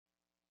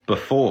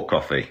Before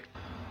coffee,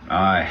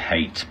 I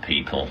hate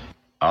people.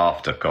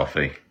 After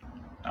coffee,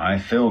 I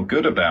feel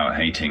good about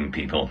hating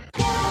people.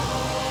 Excuse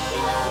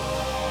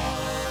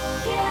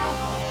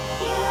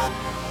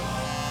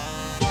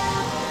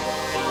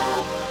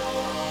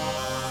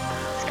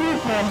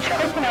me, I'm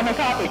choking on my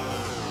coffee.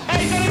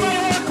 Hey, does anybody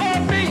want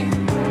coffee?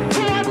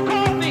 Who wants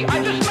coffee?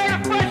 I just made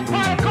a fresh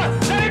pot of coffee.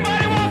 Does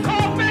anybody want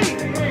coffee?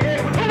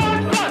 Who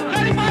wants coffee?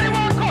 Does anybody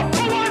want coffee?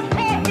 Who wants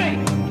coffee?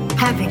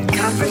 Having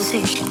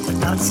conversations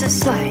about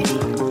society,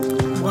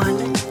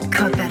 one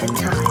cup at a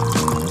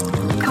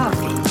time.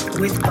 Coffee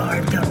with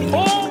RW.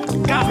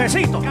 Un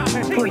cafecito.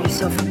 Pour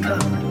yourself a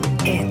cup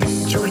and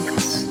join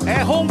us.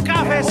 Es un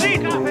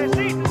cafecito.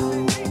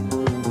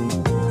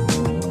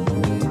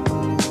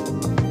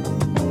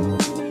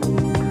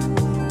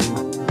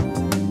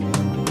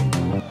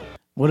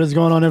 What is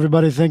going on,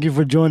 everybody? Thank you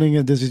for joining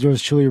it. This is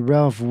yours truly,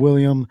 Ralph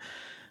William,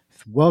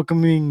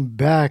 welcoming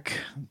back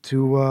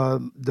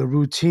to the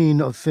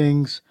routine of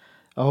things.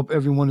 I hope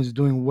everyone is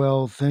doing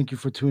well. Thank you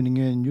for tuning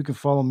in. You can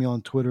follow me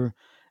on Twitter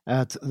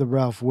at the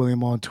Ralph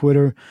William on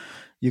Twitter.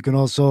 You can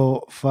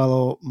also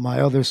follow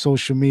my other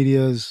social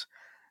medias.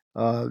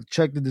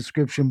 Check the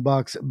description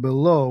box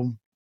below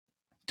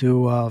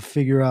to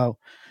figure out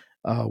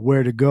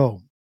where to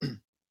go.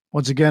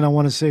 Once again, I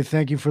want to say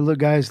thank you for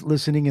guys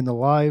listening in the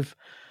live.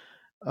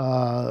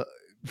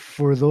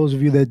 For those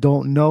of you that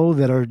don't know,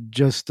 that are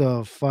just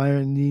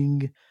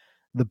finding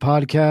the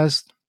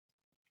podcast,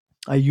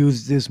 I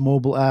use this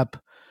mobile app,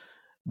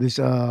 this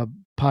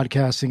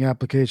podcasting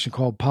application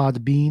called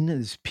Podbean.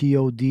 It's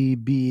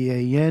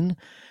Podbean,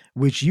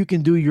 which you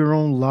can do your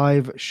own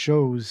live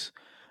shows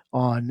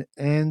on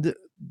and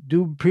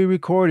do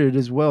pre-recorded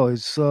as well.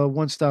 It's a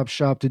one-stop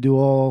shop to do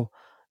all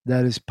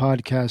that is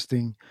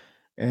podcasting.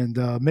 And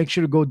make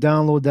sure to go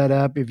download that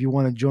app if you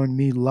want to join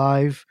me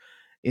live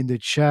in the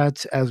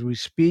chat as we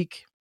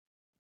speak.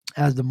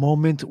 At the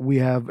moment, we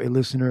have a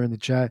listener in the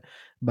chat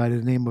by the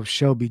name of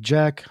Shelby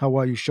Jack. How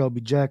are you,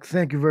 Shelby Jack?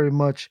 Thank you very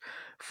much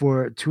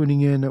for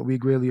tuning in. We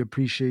greatly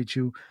appreciate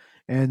you.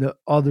 And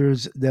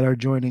others that are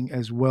joining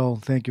as well,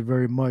 thank you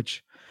very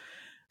much.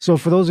 So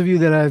for those of you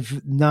that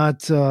I've not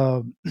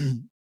that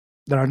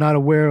are not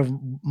aware of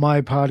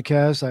my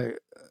podcast, I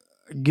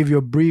give you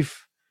a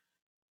brief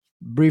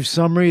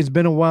summary. It's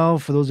been a while.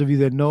 For those of you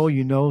that know,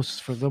 you know.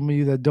 For some of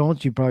you that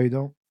don't, you probably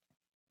don't.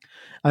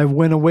 I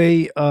went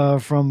away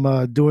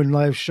from doing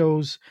live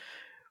shows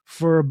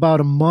for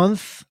about a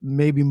month,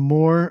 maybe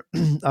more.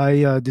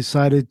 I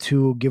decided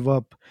to give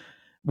up.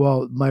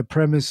 Well, my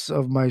premise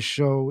of my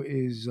show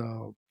is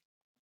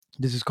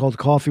this is called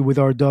Coffee with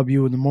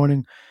RW in the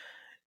morning.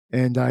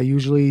 And I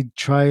usually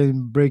try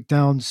and break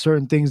down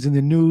certain things in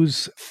the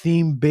news,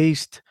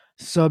 theme-based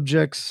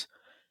subjects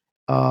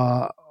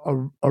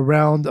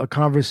around a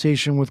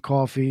conversation with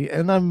coffee.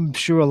 And I'm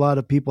sure a lot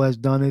of people has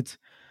done it.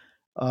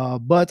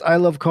 But I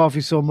love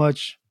coffee so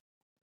much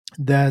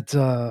that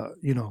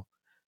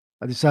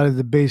I decided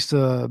to base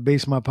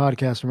my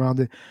podcast around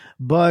it.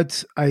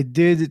 But I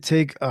did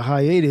take a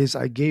hiatus.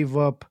 I gave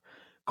up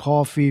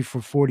coffee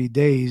for 40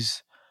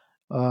 days.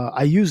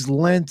 I used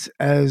Lent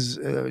as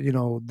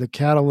the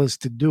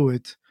catalyst to do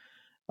it.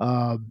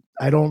 I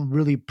don't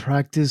really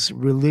practice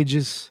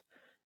religious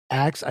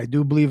acts. I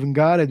do believe in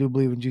God. I do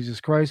believe in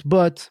Jesus Christ,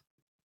 but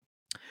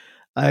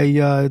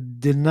I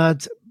did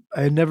not.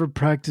 I never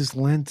practiced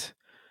Lent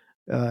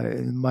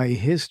in my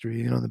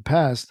history, in the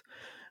past.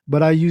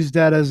 But I used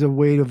that as a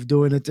way of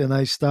doing it, and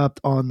I stopped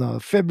on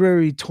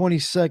February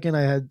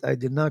 22nd. I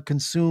did not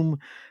consume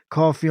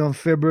coffee on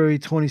February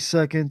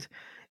 22nd,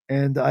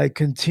 and I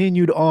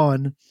continued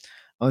on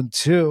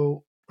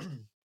until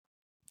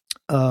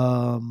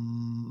April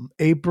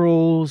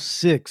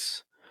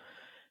 6th.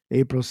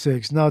 April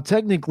 6th. Now,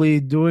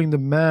 technically, doing the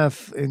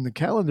math in the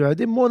calendar, I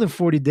did more than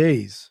 40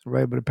 days,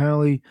 right? But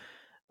apparently,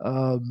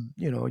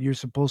 you're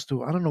supposed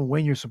to, I don't know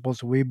when you're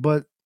supposed to wait,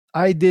 but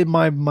I did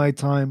my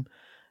time.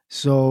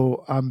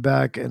 So I'm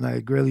back, and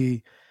I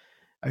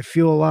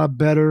feel a lot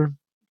better.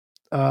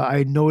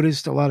 I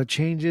noticed a lot of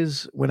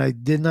changes when I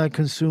did not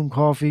consume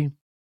coffee,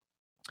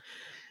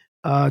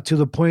 to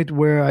the point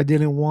where I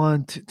didn't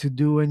want to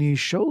do any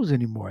shows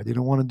anymore. I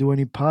didn't want to do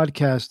any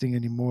podcasting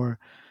anymore.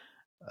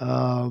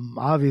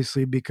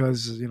 Obviously,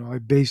 because I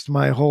based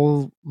my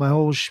whole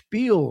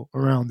spiel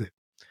around it.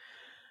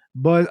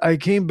 But I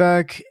came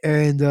back,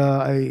 and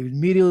I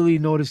immediately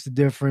noticed the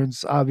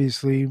difference.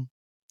 Obviously,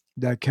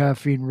 that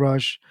caffeine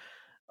rush.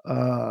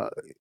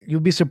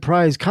 You'll be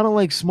surprised, kind of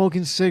like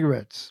smoking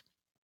cigarettes.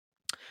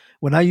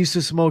 When I used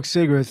to smoke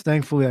cigarettes,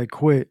 thankfully I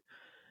quit.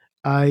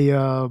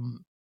 I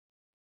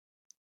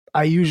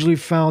usually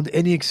found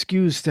any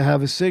excuse to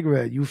have a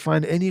cigarette. You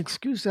find any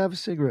excuse to have a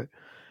cigarette,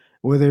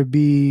 whether it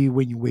be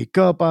when you wake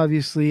up,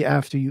 obviously,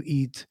 after you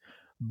eat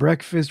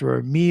breakfast or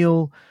a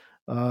meal,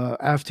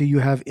 after you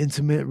have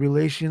intimate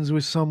relations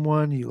with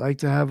someone, you like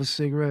to have a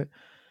cigarette.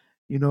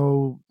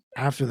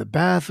 After the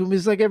bathroom,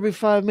 it's like every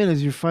 5 minutes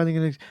you're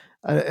finding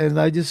and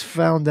I just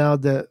found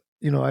out that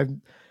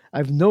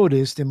I've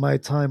noticed in my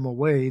time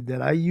away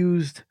that I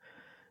used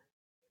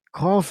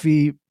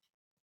coffee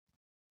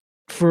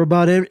for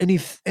about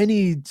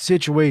any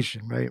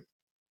situation, right?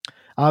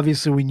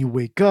 Obviously, when you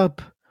wake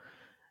up,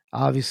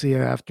 obviously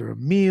after a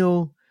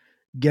meal,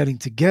 getting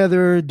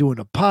together, doing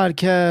a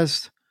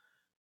podcast,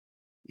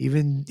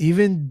 even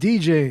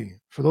DJ.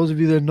 For those of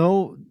you that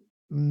know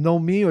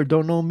me or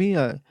don't know me,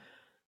 I've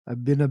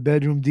been a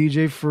bedroom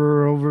DJ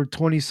for over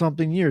 20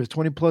 something years,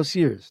 20 plus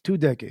years, 2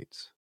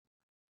 decades.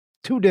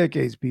 2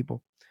 decades,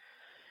 people.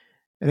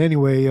 And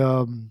anyway,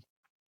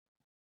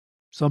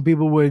 some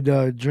people would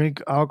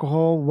drink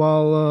alcohol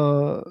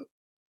while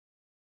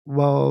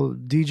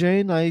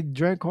DJing. I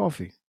drank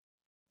coffee.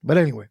 But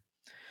anyway,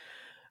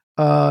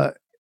 uh,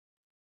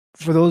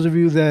 for those of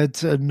you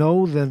that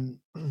know, then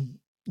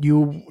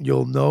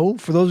you'll know.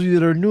 For those of you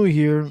that are new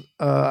here,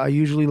 I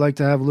usually like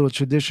to have a little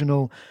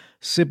traditional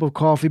sip of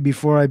coffee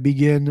before I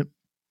begin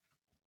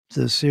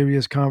the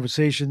serious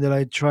conversation that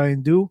I try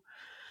and do.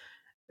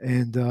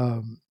 And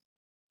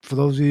for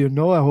those of you who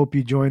know, I hope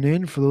you join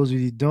in. For those of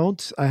you who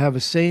don't, I have a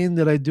saying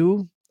that I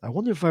do. I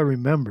wonder if I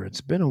remember. It's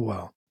been a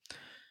while.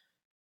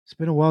 It's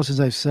been a while since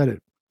I've said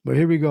it. But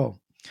here we go.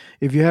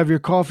 If you have your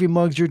coffee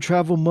mugs, your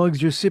travel mugs,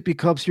 your sippy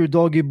cups, your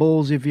doggy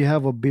bowls, if you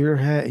have a beer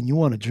hat and you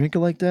want to drink it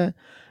like that,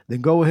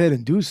 then go ahead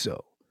and do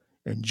so.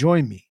 And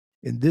join me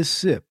in this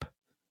sip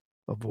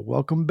of a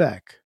welcome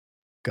back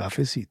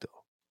cafecito.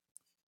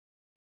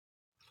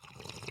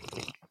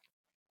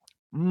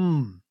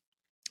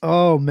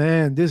 Oh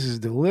man, this is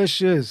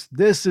delicious.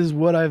 This is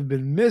what I've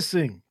been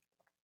missing.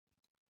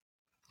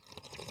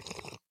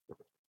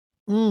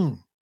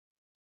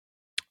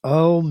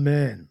 Oh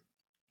man.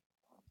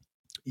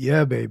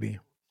 Yeah, baby.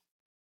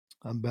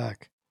 I'm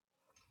back.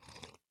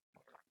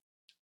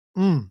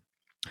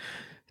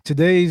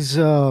 Today's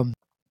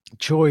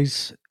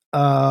choice,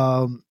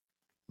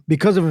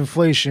 because of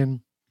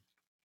inflation,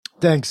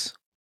 thanks,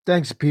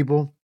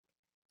 people.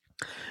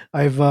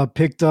 I've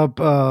picked up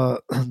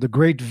the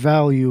Great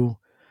Value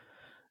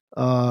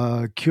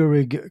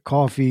Keurig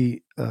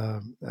coffee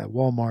at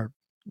Walmart,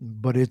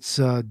 but it's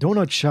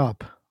donut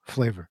shop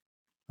flavor.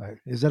 Right.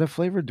 Is that a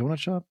flavor? Donut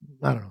shop?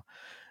 I don't know.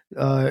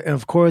 And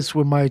of course,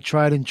 with my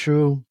tried and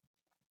true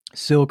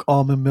silk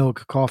almond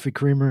milk coffee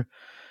creamer,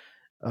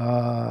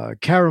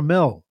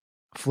 caramel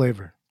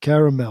flavor.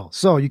 Caramel.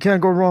 So you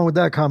can't go wrong with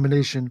that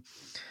combination.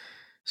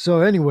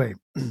 So anyway,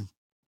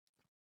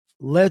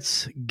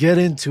 let's get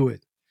into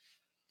it.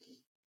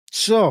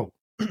 So,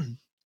 a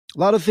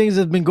lot of things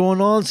have been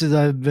going on since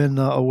I've been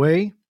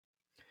away.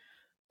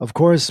 Of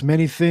course,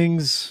 many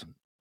things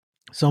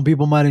some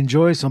people might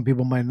enjoy, some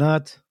people might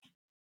not.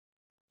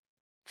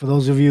 For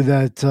those of you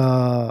that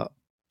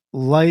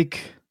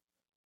like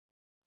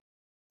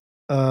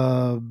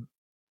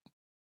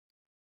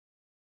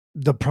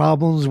the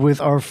problems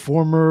with our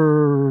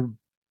former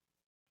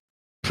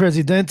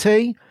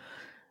presidente,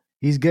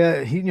 he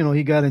got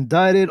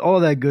indicted, all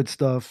that good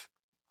stuff.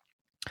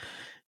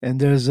 And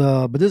there's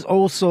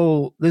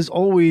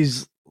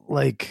always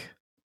like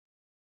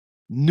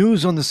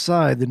news on the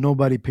side that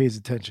nobody pays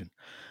attention.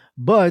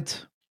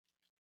 But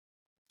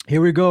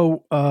here we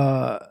go.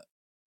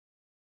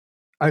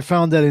 I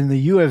found that in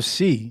the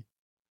UFC,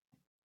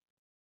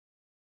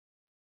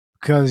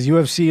 because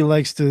UFC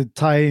likes to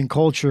tie in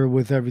culture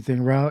with everything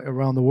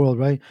around the world,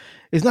 right?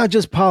 It's not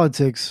just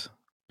politics.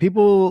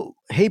 People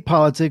hate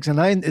politics, and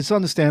it's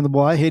understandable.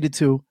 I hate it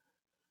too.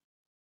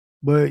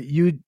 But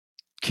you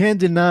can't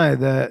deny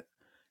that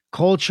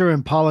culture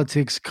and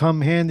politics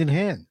come hand in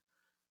hand.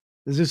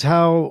 This is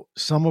how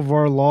some of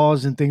our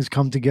laws and things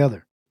come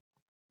together.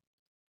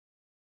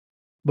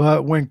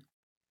 But when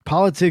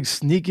politics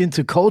sneak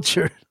into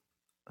culture,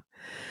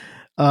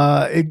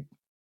 you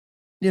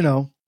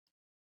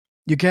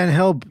can't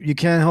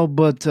help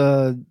but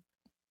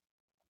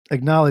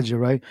acknowledge it,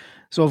 right?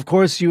 So of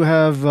course you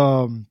have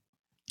a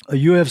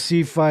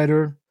UFC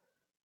fighter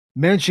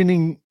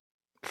mentioning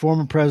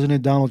former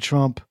President Donald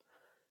Trump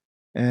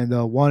and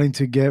wanting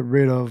to get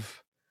rid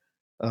of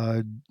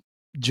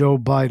Joe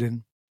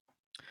Biden.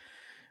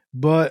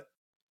 But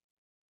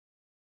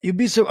you'd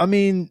be so. I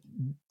mean,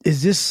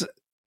 is this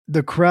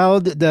the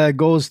crowd that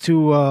goes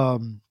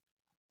to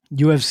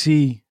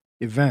UFC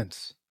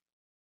events?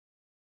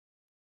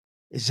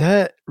 Is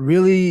that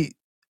really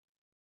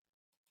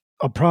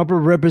a proper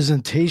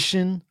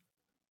representation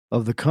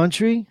of the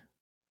country?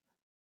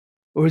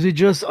 Or is it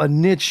just a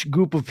niche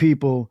group of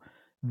people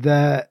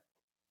that,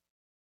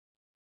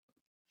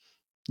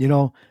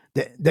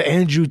 the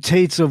Andrew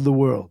Tates of the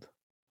world?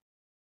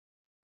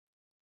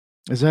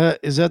 Is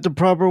that the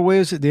proper way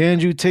to say it? The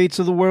Andrew Tates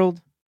of the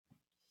world?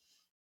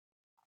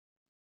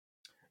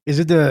 Is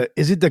it the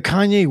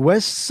Kanye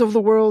Wests of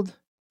the world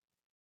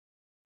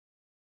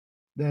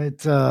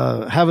that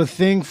have a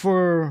thing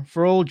for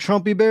old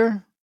Trumpy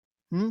Bear?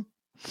 I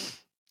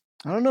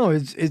don't know.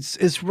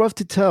 It's rough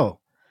to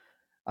tell.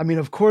 I mean,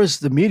 of course,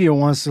 the media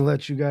wants to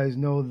let you guys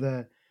know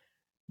that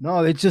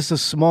no, it's just a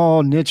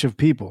small niche of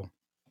people.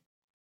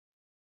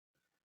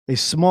 A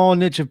small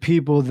niche of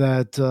people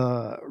that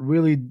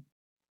really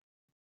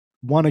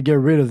want to get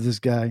rid of this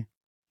guy,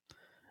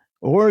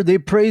 or they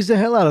praise the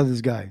hell out of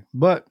this guy.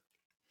 But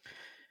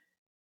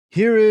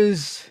here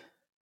is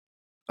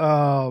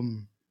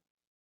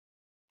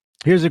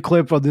Here's a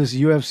clip of this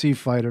UFC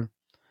fighter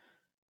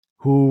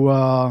who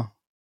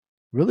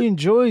really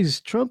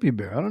enjoys Trumpy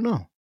Bear. I don't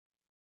know.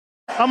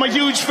 I'm a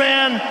huge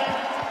fan,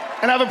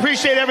 and I've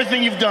appreciated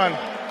everything you've done.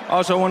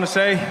 Also, I want to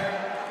say,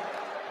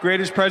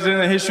 greatest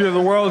president in the history of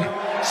the world,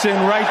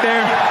 sitting right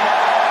there.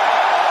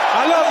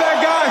 I love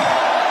that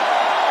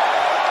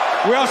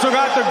guy. We also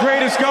got the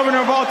greatest governor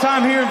of all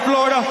time here in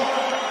Florida.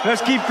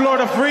 Let's keep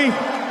Florida free,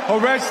 a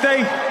red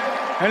state,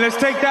 and let's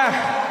take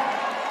that.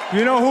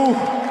 You know who?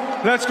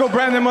 Let's go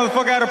brand that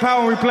motherfucker out of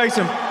power and replace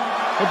him.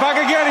 If I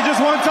could get it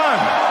just one time.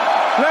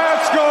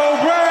 Let's go,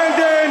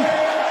 Brandon!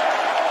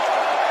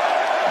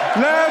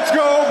 Let's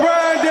go,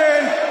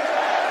 Brandon!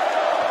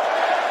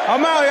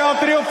 I'm out, y'all.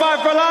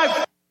 305 for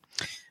life.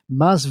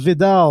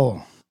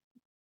 Masvidal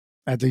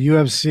at the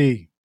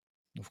UFC.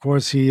 Of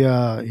course, he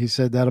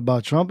said that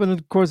about Trump, and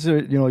of course,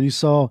 you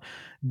saw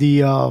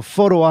the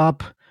photo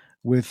op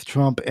with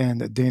Trump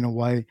and Dana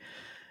White.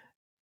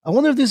 I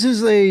wonder if this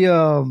is I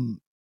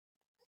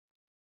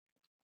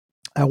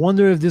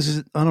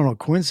don't know,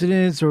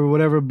 coincidence or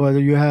whatever, but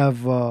you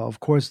have, of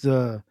course,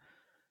 the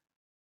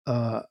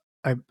I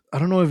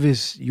don't know if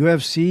it's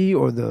UFC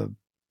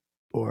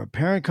or a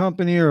parent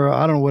company or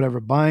I don't know, whatever,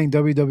 buying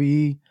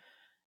WWE.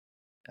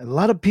 A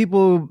lot of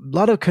people, a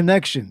lot of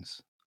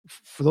connections.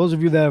 For those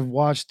of you that have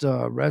watched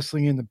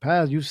wrestling in the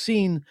past, you've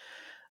seen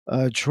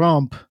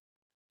Trump,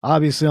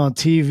 obviously on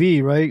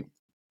TV, right?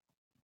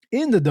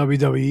 In the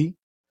WWE.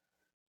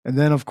 And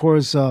then, of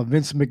course,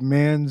 Vince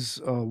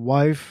McMahon's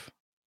wife,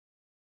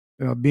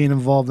 being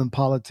involved in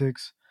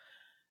politics.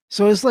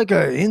 So it's like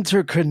an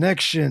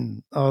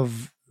interconnection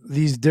of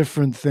these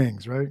different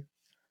things, right?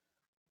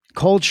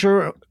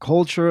 Culture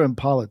and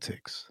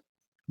politics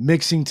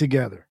mixing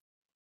together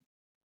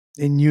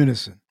in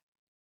unison.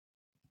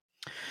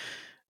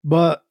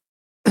 But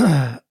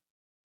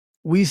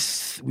we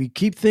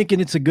keep thinking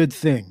it's a good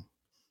thing,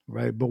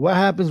 right? But what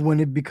happens when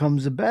it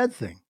becomes a bad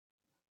thing?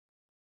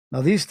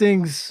 Now, these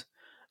things,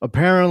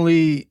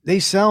 apparently, they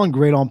sound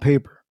great on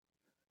paper.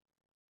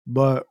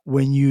 But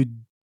when you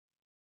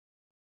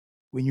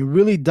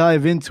really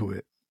dive into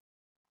it,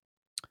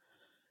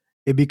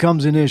 it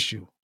becomes an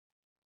issue.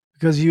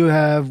 Because you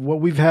have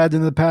what we've had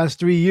in the past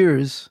 3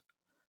 years,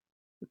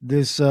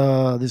 this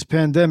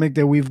pandemic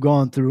that we've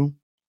gone through,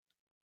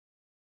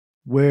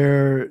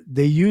 where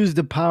they use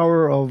the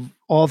power of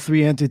all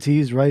three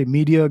entities, right?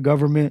 Media,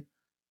 government,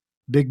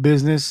 big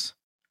business,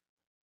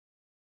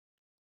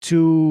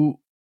 to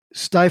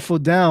stifle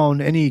down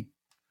any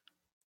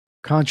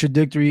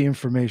contradictory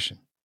information.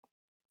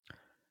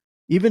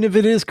 Even if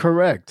it is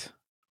correct,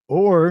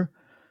 or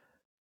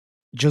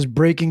just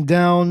breaking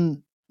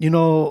down,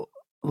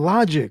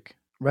 logic,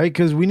 right?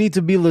 Because we need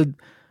to be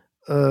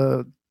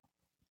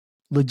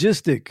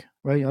logistic,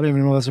 right? I don't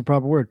even know if that's a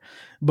proper word,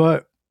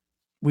 but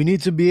we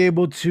need to be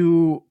able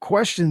to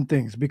question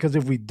things, because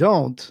if we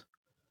don't,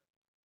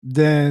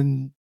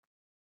 then,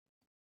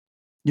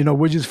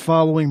 we're just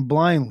following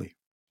blindly.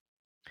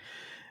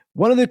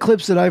 One of the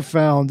clips that I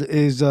found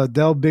is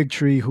Del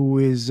Bigtree, who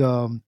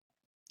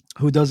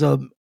does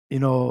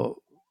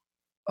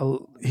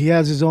he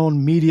has his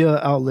own media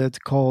outlet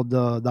called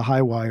the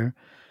High Wire,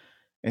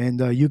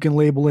 and you can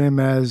label him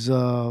as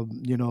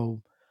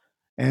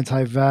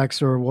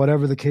anti-vax or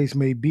whatever the case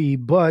may be,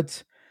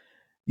 but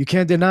you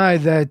can't deny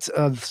that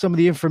some of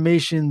the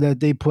information that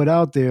they put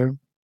out there,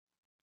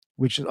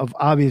 which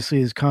obviously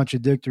is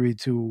contradictory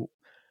to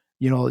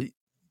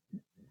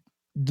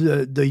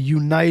the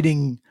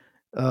uniting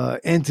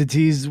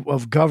entities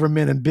of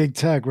government and big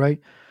tech, right?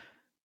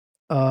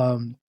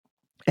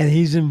 And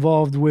he's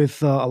involved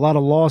with a lot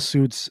of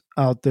lawsuits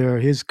out there.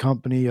 His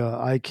company,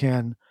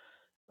 ICANN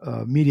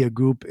Media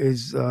Group,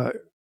 is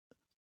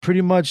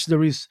pretty much the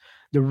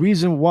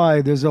reason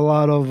why there's a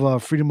lot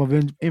of freedom of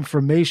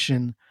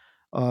information,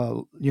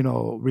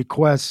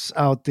 requests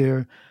out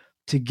there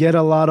to get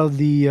a lot of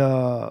the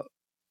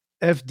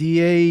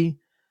FDA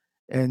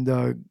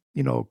and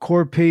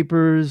court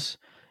papers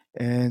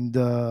and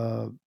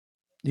big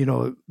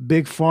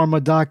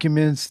pharma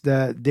documents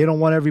that they don't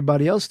want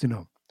everybody else to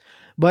know.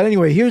 But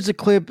anyway, here's a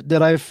clip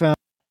that I found.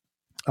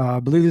 I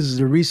believe this is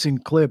a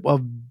recent clip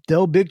of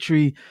Del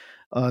Bigtree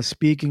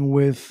speaking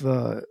with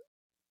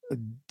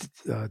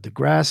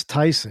DeGrasse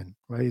Tyson,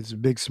 right? He's a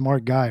big,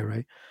 smart guy,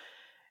 right?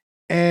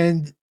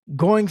 And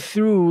going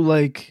through,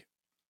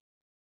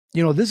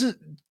 this is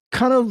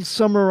kind of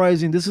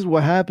summarizing, this is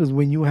what happens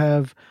when you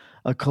have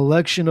a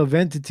collection of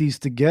entities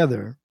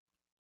together,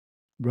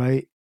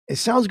 right? It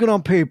sounds good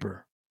on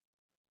paper,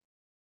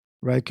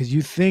 right? Because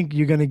you think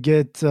you're going to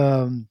get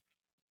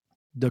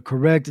the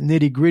correct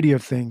nitty-gritty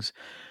of things.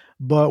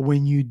 But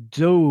when you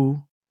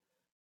do,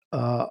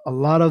 a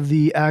lot of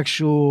the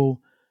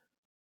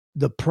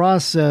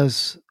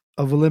process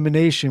of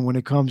elimination when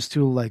it comes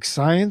to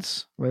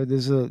science, right?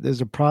 There's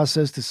a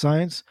process to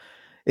science.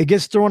 It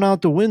gets thrown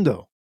out the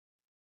window,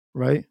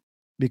 right?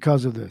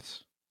 Because of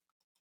this.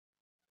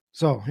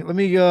 So let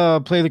me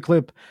play the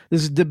clip.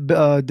 This is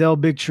Del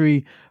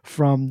Bigtree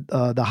from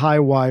the High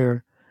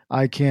Wire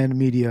ICANN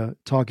Media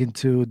talking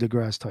to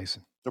DeGrasse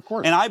Tyson. Of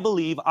course. And I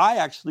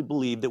actually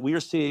believe that we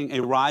are seeing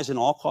a rise in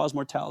all-cause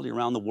mortality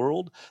around the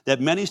world, that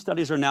many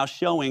studies are now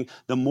showing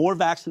the more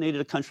vaccinated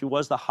a country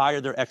was, the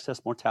higher their excess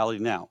mortality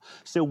now.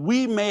 So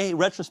we may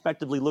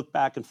retrospectively look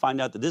back and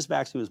find out that this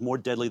vaccine was more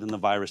deadly than the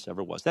virus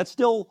ever was. That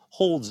still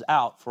holds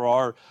out for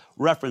our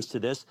reference to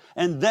this.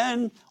 And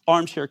then,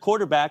 armchair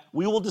quarterback,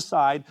 we will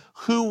decide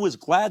who was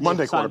glad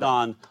they signed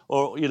on,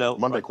 or,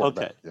 Monday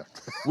quarterback. Okay. Yeah.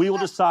 We will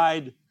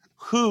decide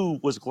who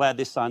was glad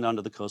they signed on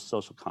to the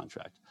social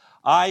contract.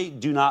 I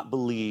do not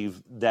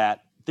believe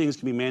that things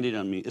can be mandated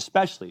on me,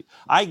 especially.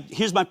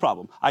 Here's my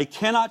problem. I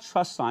cannot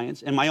trust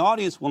science, and my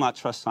audience will not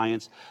trust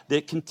science,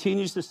 that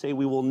continues to say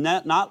we will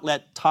not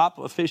let top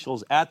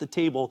officials at the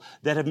table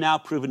that have now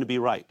proven to be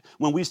right.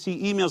 When we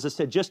see emails that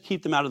said just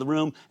keep them out of the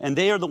room, and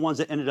they are the ones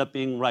that ended up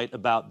being right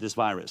about this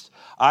virus.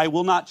 I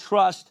will not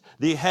trust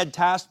the head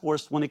task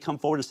force when they come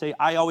forward and say,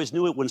 I always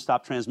knew it wouldn't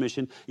stop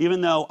transmission, even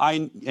though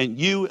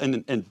you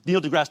and Neil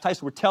deGrasse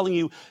Tyson were telling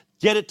you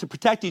get it to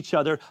protect each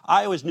other.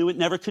 I always knew it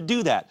never could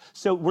do that.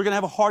 So we're going to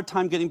have a hard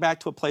time getting back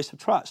to a place of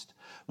trust.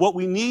 What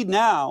we need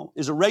now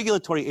is a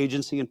regulatory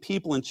agency and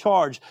people in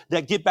charge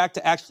that get back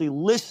to actually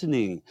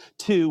listening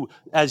to,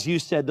 as you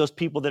said, those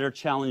people that are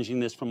challenging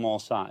this from all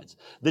sides.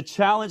 The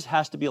challenge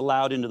has to be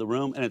allowed into the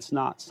room, and it's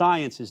not.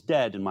 Science is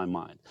dead in my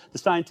mind. The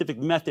scientific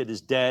method is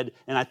dead,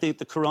 and I think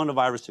the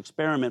coronavirus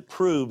experiment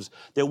proves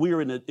that we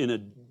are in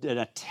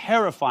a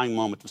terrifying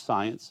moment of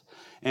science.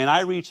 And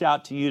I reach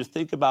out to you to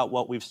think about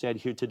what we've said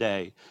here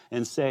today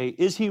and say,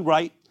 is he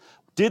right?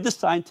 Did the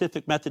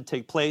scientific method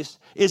take place?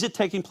 Is it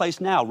taking place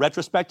now,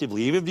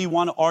 retrospectively? Even if you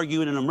want to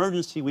argue in an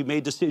emergency, we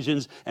made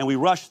decisions and we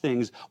rushed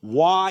things.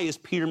 Why is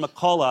Peter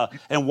McCullough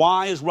and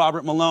why is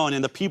Robert Malone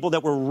and the people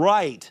that were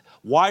right,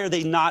 why are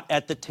they not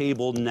at the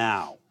table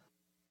now?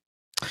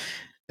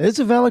 It's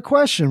a valid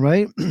question,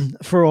 right?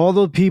 For all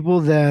the people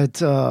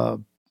that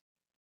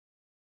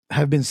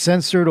have been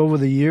censored over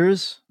the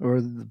years or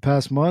the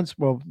past months,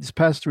 well, this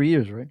past 3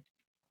 years, right?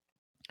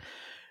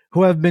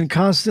 Who have been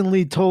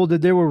constantly told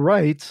that they were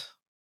right.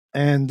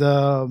 And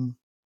now,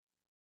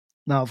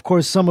 of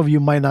course, some of you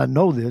might not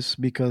know this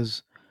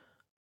because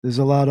there's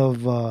a lot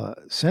of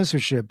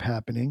censorship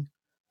happening.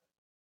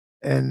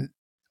 And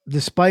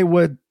despite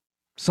what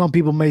some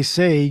people may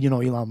say,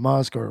 Elon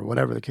Musk or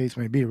whatever the case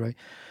may be, right?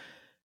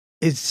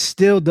 It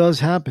still does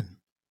happen.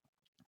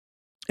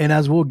 And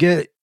as we'll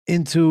get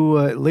into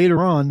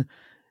later on,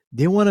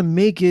 they want to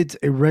make it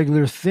a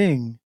regular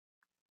thing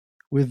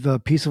with a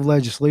piece of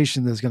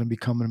legislation that's going to be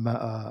coming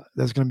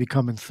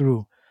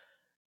through.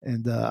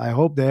 And I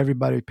hope that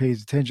everybody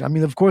pays attention. I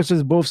mean, of course,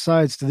 there's both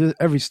sides to this,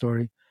 every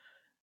story.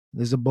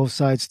 There's both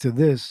sides to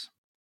this.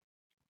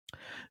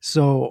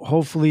 So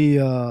hopefully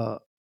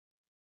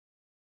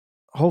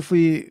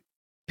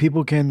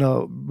people can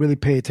really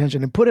pay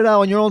attention and put it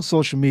out on your own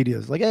social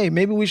medias. Like, hey,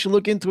 maybe we should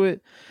look into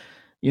it.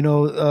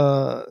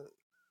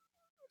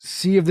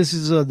 See if this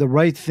is the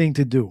right thing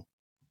to do.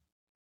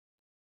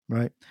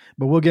 Right.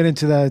 But we'll get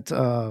into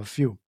that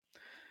few.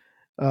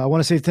 I want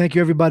to say thank you,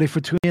 everybody, for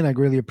tuning in. I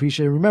greatly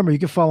appreciate it. Remember, you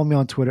can follow me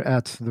on Twitter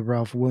at the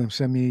Ralph Williams.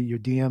 Send me your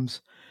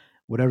DMs,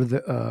 whatever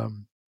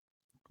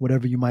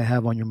you might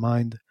have on your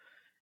mind,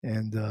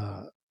 and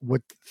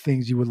what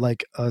things you would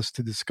like us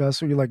to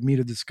discuss or you'd like me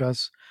to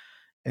discuss.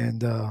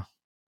 And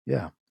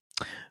yeah,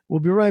 we'll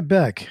be right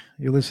back.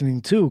 You're listening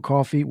to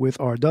Coffee with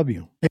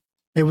RW.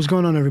 Hey, what's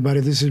going on, everybody?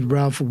 This is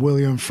Ralph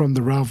William from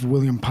the Ralph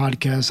William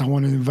Podcast. I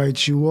want to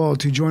invite you all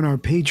to join our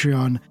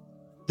Patreon,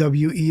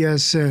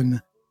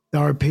 WESN.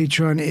 Our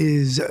Patreon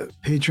is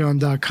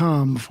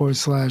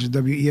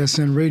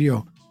patreon.com/WESN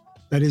Radio.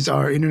 That is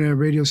our internet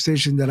radio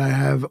station that I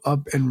have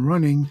up and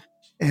running.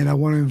 And I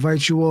want to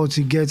invite you all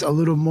to get a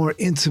little more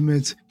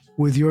intimate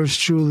with yours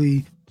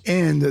truly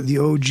and the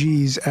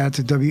OGs at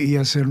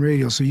WESN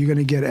Radio. So you're going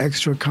to get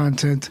extra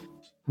content,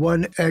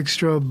 one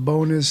extra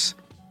bonus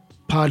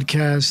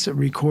podcast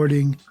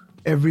recording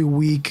every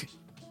week.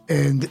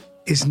 And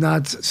it's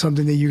not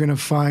something that you're going to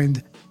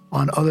find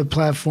on other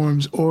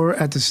platforms or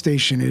at the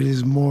station. It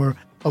is more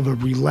of a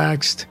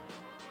relaxed,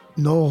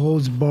 no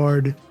holds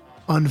barred,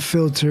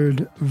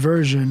 unfiltered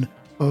version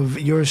of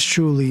yours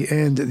truly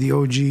and the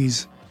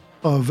OGs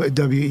of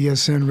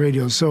WESN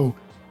Radio. So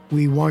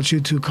we want you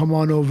to come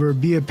on over,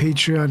 be a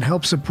Patreon,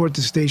 help support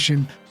the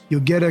station. You'll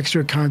get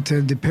extra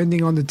content.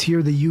 Depending on the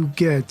tier that you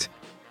get,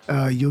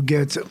 you'll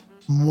get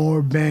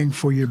more bang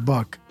for your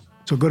buck.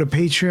 So go to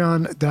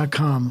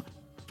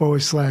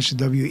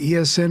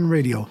patreon.com/WESN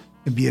Radio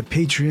and be a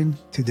patron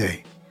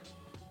today.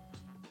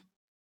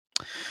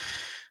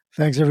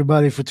 Thanks,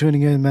 everybody, for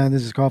tuning in, man.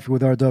 This is Coffee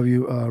with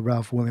RW,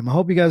 Ralph William. I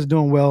hope you guys are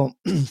doing well.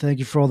 Thank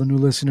you for all the new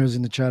listeners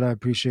in the chat. I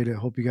appreciate it. I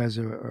hope you guys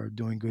are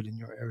doing good in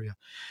your area.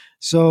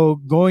 So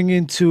going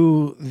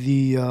into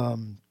the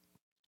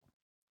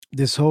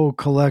this whole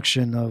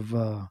collection of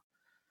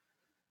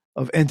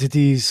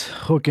entities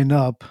hooking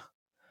up.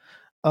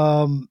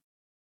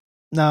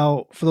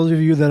 Now, for those of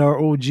you that are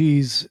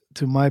OGs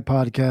to my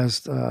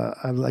podcast,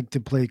 I like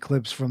to play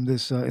clips from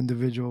this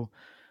individual.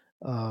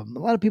 A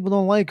lot of people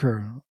don't like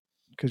her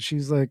because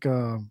she's like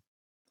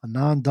a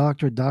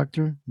non-doctor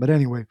doctor. But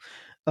anyway,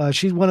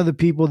 she's one of the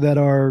people that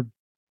are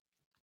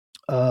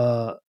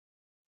uh,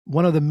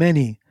 one of the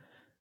many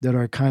that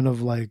are kind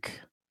of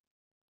like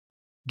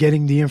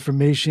getting the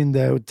information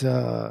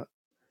that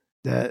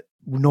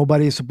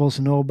nobody is supposed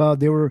to know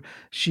about.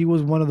 She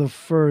was one of the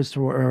first,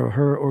 or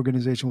her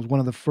organization was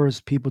one of the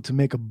first people to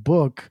make a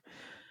book,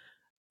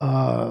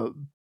 uh,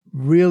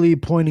 really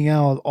pointing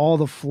out all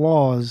the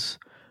flaws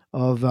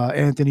of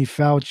Anthony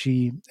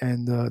Fauci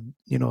and the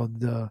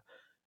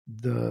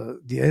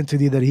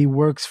entity that he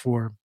works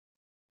for,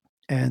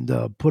 and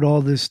put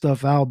all this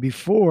stuff out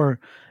before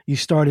you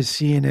started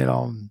seeing it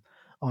on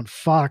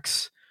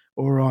Fox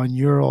or on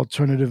your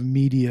alternative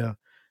media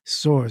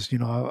source.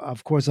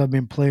 Of course, I've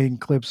been playing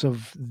clips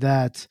of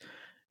that,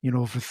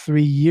 for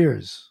 3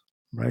 years,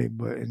 right?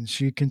 And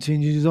she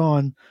continues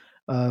on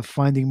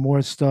finding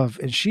more stuff,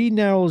 and she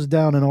narrows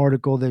down an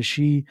article that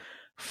she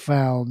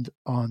found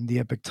on the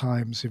Epic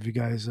Times. If you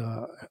guys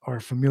are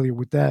familiar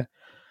with that,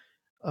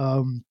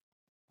 um,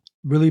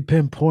 really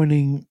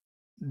pinpointing,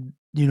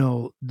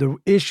 the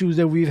issues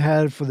that we've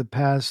had for the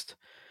past,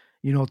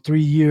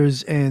 3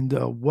 years, and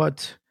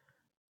what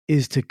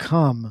is to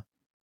come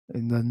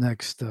in the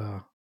next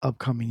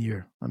upcoming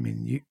year. I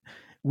mean,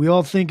 we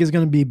all think it's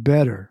going to be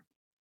better,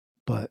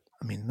 but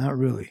I mean, not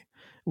really.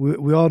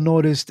 We all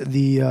noticed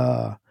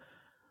the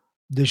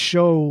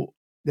show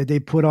that they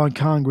put on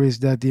Congress,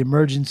 that the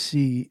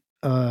emergency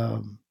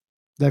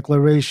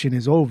declaration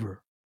is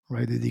over,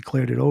 right? They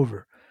declared it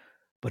over,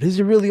 but is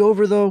it really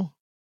over though?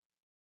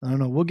 I don't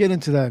know. We'll get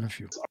into that in a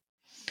few.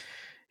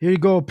 Here you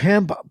go,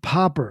 Pam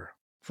Popper.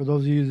 For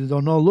those of you that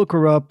don't know, look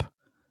her up.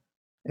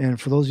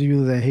 And for those of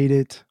you that hate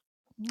it,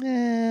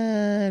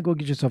 go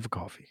get yourself a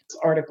coffee.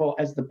 Article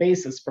as the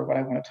basis for what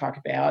I want to talk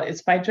about.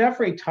 It's by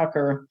Jeffrey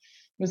Tucker.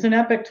 It was in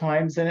Epic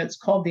Times, and it's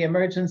called "The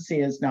Emergency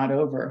Is Not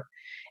Over."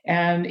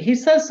 And he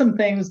says some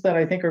things that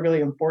I think are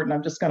really important.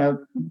 I'm just going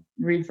to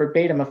read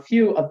verbatim a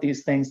few of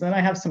these things. Then I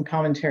have some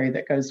commentary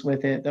that goes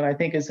with it that I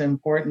think is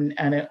important,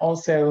 and it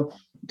also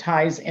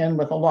ties in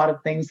with a lot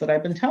of things that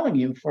I've been telling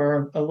you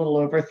for a little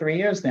over 3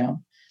 years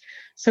now.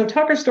 So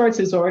Tucker starts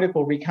his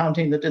article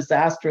recounting the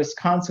disastrous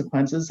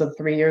consequences of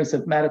 3 years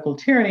of medical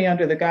tyranny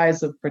under the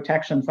guise of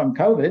protection from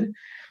COVID.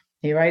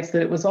 He writes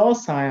that it was all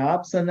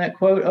psyops and that,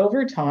 quote,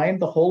 over time,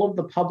 the whole of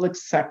the public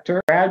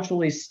sector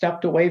gradually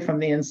stepped away from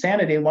the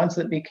insanity once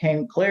it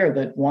became clear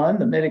that, one,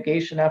 the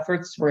mitigation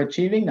efforts were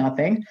achieving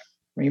nothing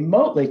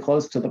remotely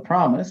close to the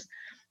promise.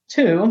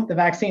 Two, the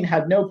vaccine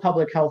had no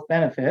public health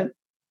benefit.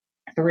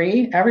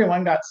 Three,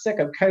 everyone got sick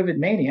of COVID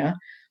mania.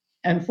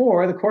 And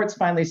four, the courts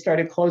finally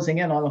started closing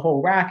in on the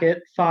whole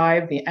racket.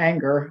 Five, the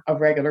anger of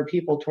regular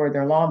people toward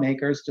their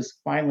lawmakers just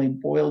finally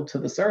boiled to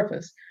the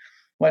surface.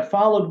 What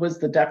followed was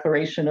the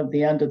declaration of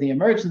the end of the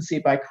emergency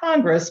by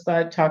Congress,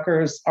 but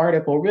Tucker's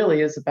article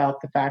really is about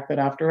the fact that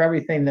after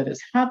everything that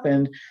has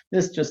happened,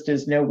 this just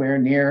is nowhere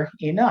near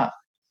enough.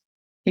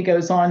 He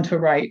goes on to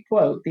write,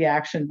 quote, the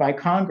action by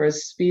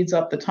Congress speeds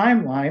up the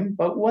timeline,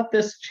 but what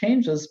this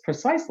changes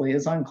precisely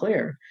is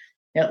unclear.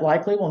 It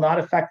likely will not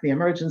affect the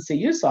emergency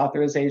use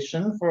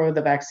authorization for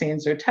the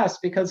vaccines or tests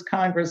because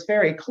Congress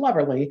very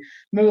cleverly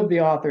moved the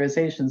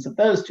authorizations of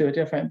those to a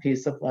different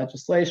piece of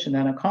legislation.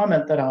 And a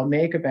comment that I'll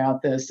make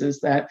about this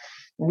is that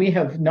we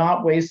have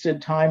not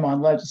wasted time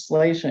on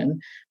legislation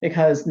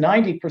because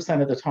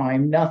 90% of the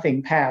time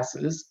nothing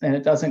passes and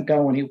it doesn't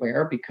go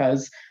anywhere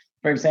because,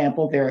 for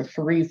example, there are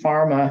 3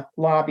 pharma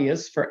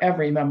lobbyists for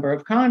every member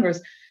of Congress.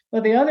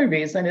 But the other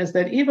reason is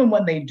that even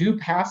when they do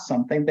pass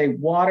something, they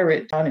water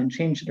it down and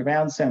change it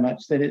around so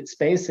much that it's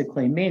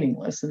basically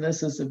meaningless. And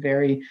this is a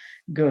very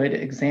good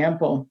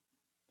example.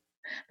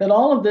 That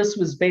all of this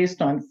was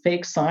based on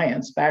fake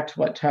science, back to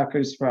what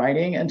Tucker's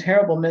writing, and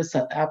terrible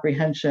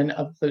misapprehension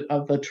of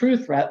the true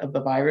threat of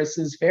the virus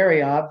is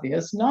very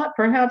obvious, not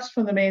perhaps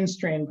from the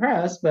mainstream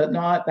press, but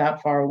not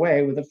that far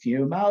away with a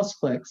few mouse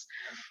clicks.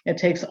 It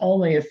takes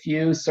only a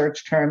few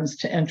search terms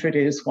to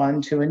introduce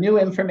one to a new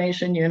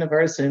information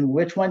universe in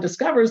which one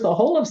discovers the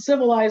whole of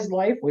civilized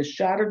life was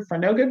shattered for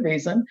no good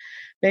reason,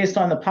 based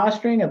on the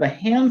posturing of a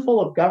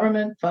handful of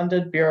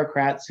government-funded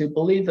bureaucrats who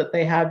believed that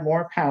they had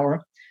more power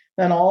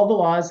than all the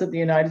laws of the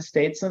United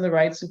States and the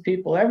rights of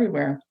people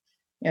everywhere.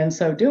 In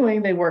so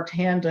doing, they worked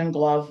hand in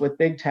glove with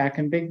big tech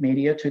and big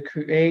media to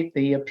create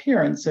the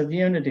appearance of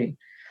unity.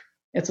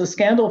 It's a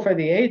scandal for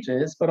the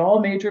ages, but all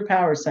major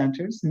power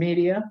centers,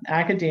 media,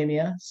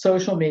 academia,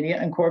 social media,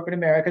 and corporate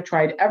America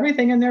tried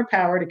everything in their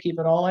power to keep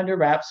it all under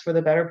wraps for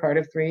the better part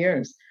of 3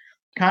 years.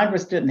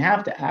 Congress didn't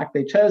have to act.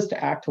 They chose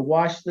to act to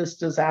wash this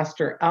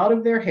disaster out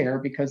of their hair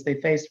because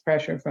they faced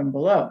pressure from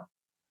below.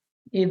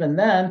 Even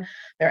then,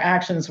 their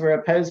actions were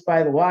opposed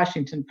by the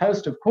Washington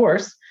Post, of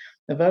course.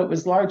 The vote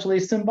was largely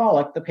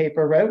symbolic, the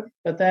paper wrote,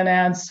 but then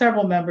adds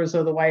several members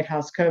of the White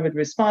House COVID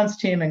response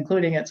team,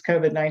 including its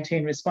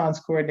COVID-19 response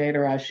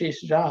coordinator, Ashish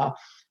Jha,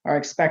 are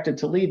expected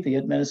to lead the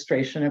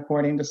administration,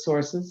 according to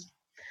sources.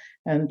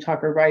 And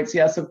Tucker writes,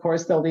 yes, of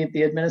course, they'll lead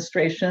the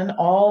administration,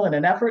 all in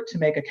an effort to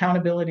make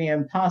accountability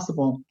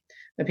impossible.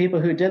 The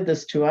people who did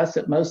this to us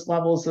at most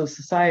levels of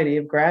society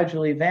have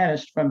gradually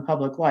vanished from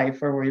public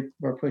life, or we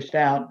were pushed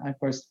out. Of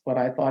course, what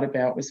I thought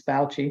about was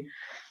Fauci.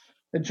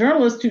 The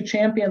journalists who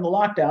champion the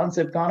lockdowns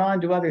have gone on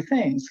to other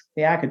things.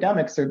 The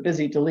academics are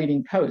busy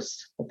deleting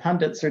posts. The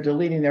pundits are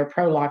deleting their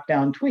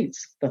pro-lockdown tweets.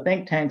 The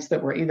think tanks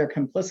that were either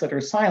complicit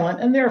or silent,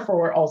 and therefore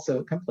were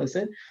also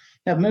complicit,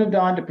 have moved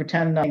on to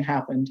pretend nothing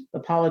happened. The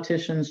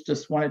politicians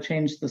just want to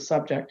change the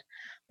subject.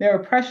 There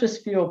are precious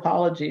few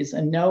apologies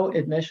and no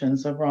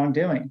admissions of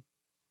wrongdoing.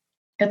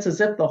 It's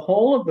as if the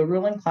whole of the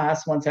ruling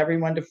class wants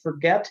everyone to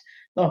forget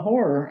the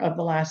horror of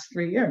the last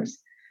 3 years.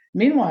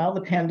 Meanwhile,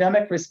 the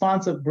pandemic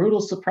response of brutal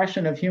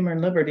suppression of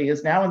human liberty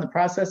is now in the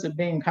process of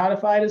being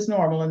codified as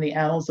normal in the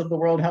annals of the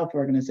World Health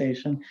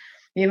Organization,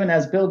 even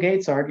as Bill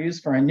Gates argues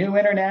for a new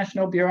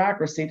international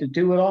bureaucracy to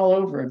do it all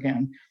over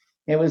again.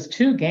 It was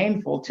too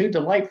gainful, too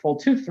delightful,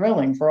 too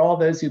thrilling for all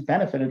those who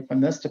benefited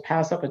from this to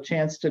pass up a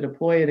chance to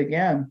deploy it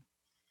again.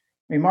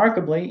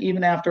 Remarkably,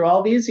 even after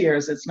all these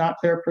years, it's not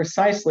clear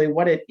precisely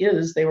what it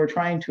is they were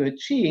trying to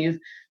achieve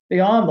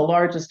beyond the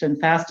largest and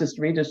fastest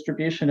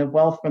redistribution of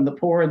wealth from the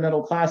poor and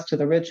middle class to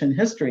the rich in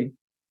history.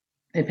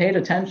 They paid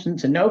attention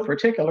to no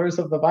particulars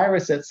of the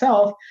virus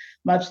itself,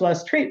 much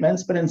less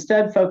treatments, but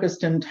instead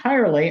focused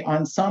entirely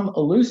on some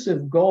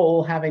elusive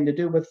goal having to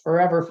do with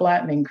forever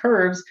flattening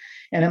curves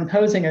and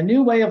imposing a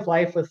new way of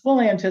life with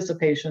full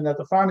anticipation that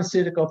the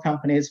pharmaceutical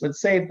companies would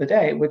save the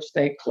day, which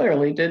they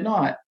clearly did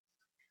not.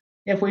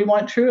 If we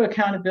want true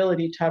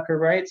accountability, Tucker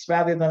writes,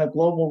 rather than a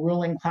global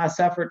ruling class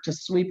effort to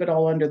sweep it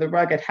all under the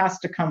rug, it has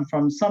to come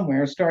from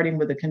somewhere, starting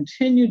with a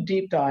continued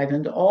deep dive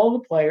into all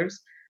the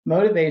players,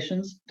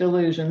 motivations,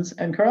 delusions,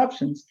 and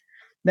corruptions.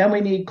 Then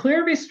we need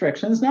clear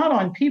restrictions, not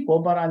on people,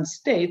 but on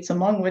states,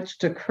 among which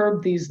to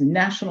curb these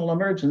national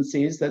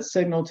emergencies that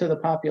signal to the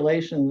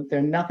population that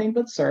they're nothing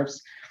but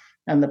serfs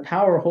and the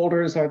power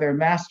holders are their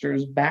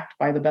masters backed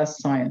by the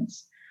best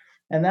science.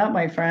 And that,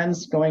 my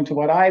friends, going to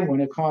what I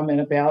want to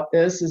comment about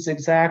this, is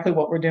exactly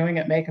what we're doing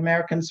at Make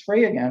Americans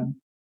Free Again.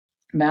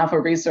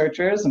 MAFA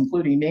researchers,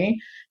 including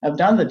me, have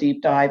done the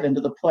deep dive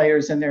into the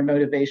players and their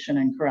motivation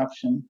and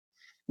corruption.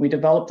 We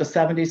developed a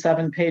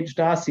 77-page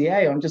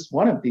dossier on just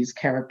one of these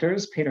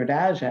characters, Peter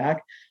Daszak,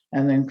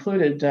 and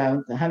included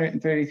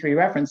 133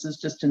 references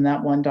just in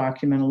that one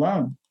document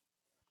alone.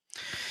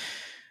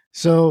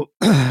 So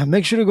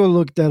make sure to go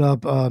look that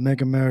up,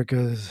 Make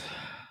America's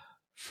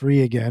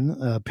Free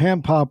Again.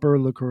 Pam Popper,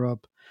 look her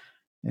up,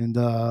 and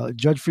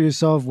judge for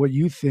yourself what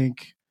you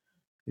think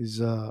is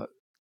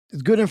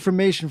good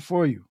information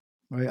for you.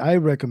 Right? I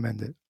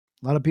recommend it.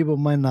 A lot of people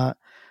might not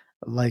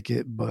like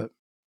it, but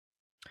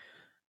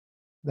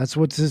that's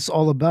what this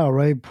all about,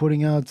 right?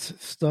 Putting out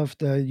stuff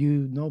that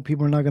you know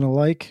people are not going to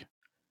like,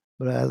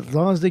 but as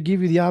long as they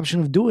give you the option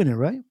of doing it,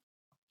 right?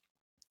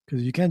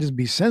 Because you can't just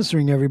be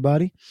censoring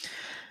everybody.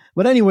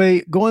 But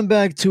anyway, going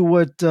back to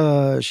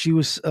what she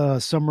was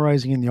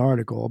summarizing in the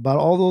article about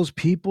all those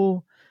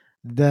people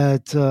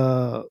that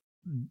a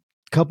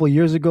couple of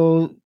years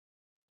ago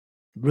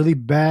really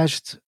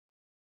bashed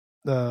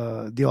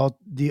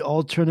the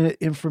alternate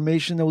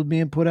information that was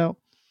being put out,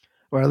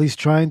 or at least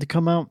trying to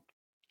come out.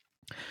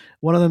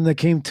 One of them that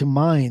came to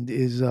mind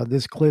is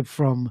this clip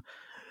from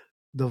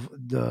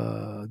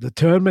the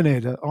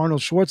Terminator,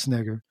 Arnold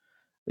Schwarzenegger.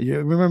 You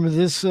remember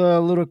this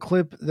little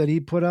clip that he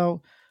put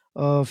out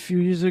a few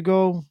years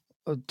ago,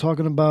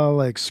 talking about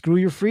like screw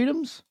your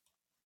freedoms?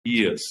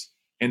 Years.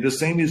 And the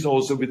same is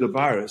also with the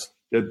virus.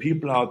 There are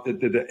people out there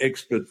that are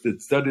experts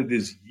that study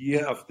this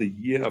year after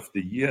year after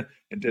year,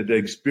 and that are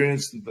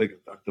experienced,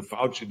 like Dr.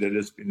 Fauci, that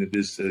has been at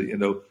this,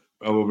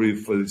 probably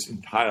for his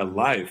entire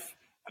life.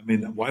 I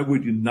mean, why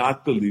would you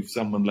not believe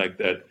someone like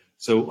that?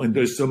 So, and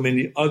there's so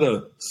many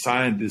other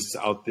scientists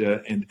out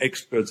there and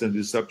experts on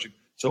this subject.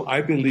 So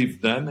I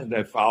believe them and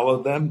I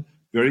follow them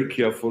very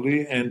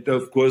carefully. And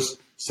of course,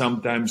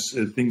 sometimes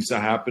things are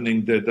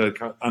happening that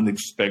are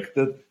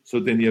unexpected. So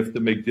then you have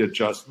to make the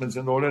adjustments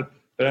in order.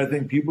 But I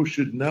think people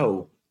should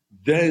know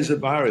there is a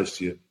virus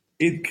here.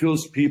 It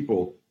kills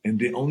people. And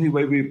the only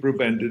way we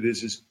prevent it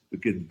is to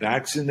get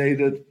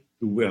vaccinated,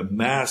 to wear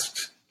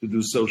masks, to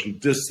do social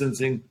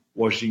distancing,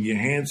 washing your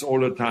hands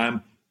all the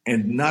time,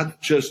 and not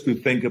just to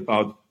think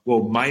about,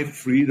 well, my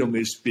freedom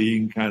is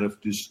being kind of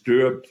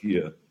disturbed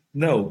here.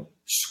 No,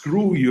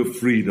 screw your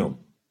freedom,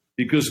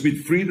 because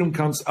with freedom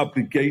comes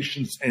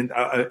obligations and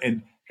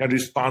kind of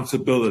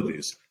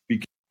responsibilities.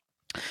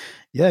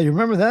 Yeah, you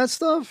remember that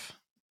stuff?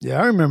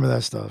 Yeah, I remember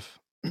that stuff.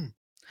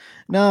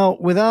 Now,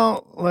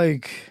 without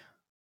like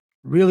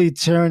really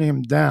tearing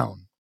him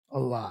down a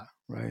lot,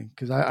 right?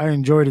 Because I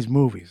enjoyed his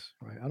movies,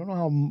 right? I don't know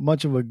how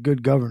much of a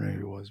good governor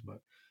he was, but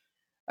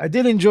I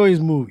did enjoy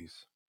his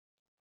movies.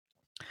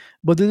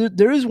 But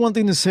there is one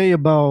thing to say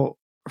about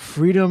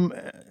freedom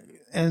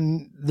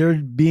and there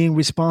being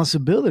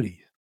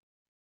responsibility,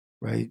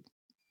 right?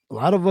 A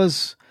lot of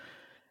us,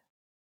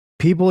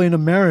 people in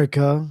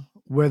America,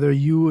 whether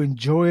you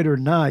enjoy it or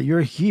not,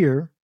 you're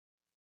here,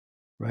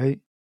 right?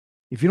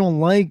 If you don't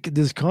like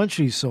this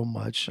country so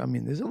much, I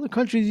mean, there's other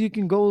countries you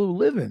can go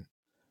live in,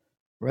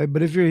 right?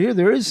 But if you're here,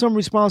 there is some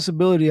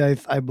responsibility,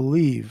 I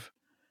believe,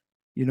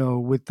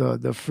 with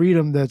the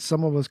freedom that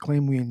some of us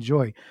claim we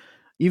enjoy.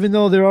 Even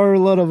though there are a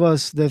lot of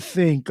us that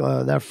think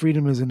that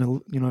freedom is an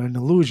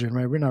illusion,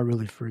 right? We're not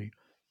really free.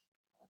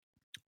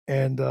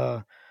 And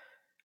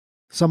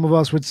some of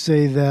us would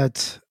say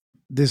that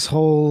this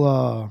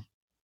whole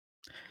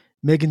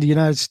making the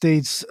United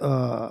States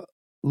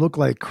look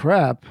like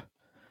crap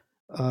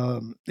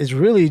is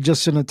really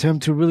just an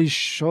attempt to really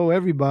show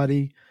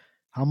everybody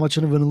how much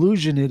of an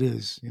illusion it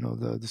is,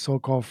 the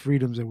so-called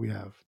freedoms that we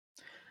have.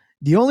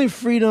 The only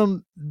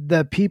freedom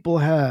that people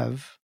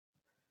have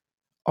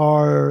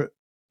are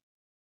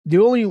the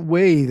only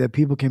way that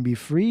people can be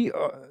free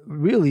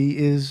really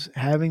is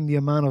having the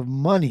amount of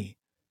money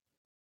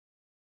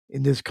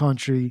in this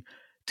country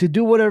to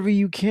do whatever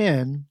you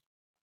can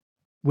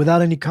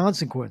without any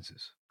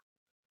consequences.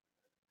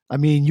 I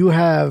mean, you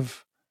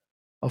have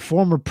a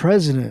former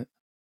president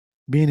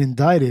being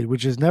indicted,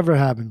 which has never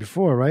happened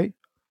before, right?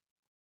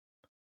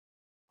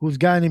 Who's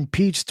gotten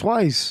impeached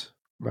twice,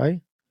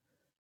 right?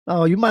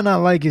 Oh, you might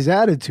not like his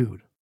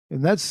attitude,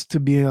 and that's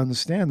to be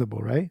understandable,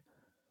 right?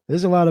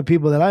 There's a lot of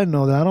people that I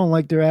know that I don't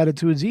like their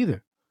attitudes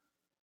either.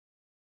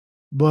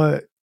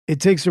 But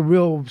it takes a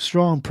real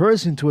strong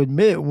person to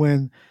admit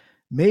when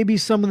maybe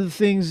some of the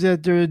things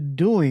that they're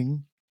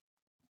doing,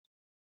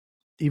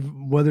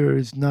 even whether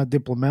it's not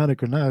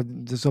diplomatic or not,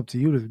 it's up to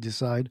you to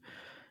decide.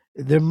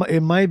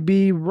 It might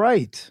be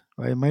right?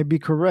 It might be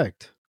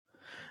correct.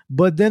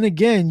 But then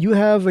again, you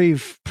have a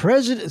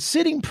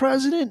sitting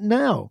president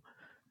now,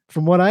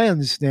 from what I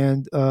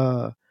understand,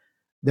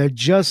 that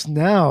just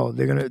now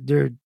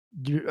they're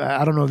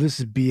I don't know if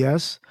this is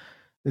BS,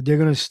 that they're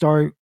gonna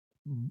start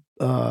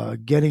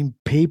getting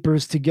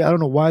papers together. I don't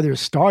know why they're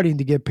starting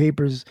to get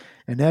papers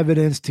and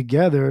evidence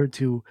together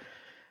to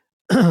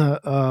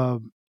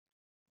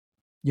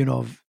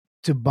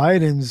to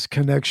Biden's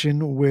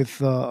connection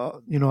with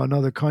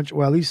another country.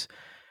 Well, at least,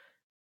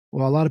 a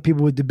lot of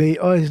people would debate,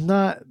 oh, it's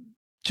not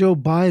Joe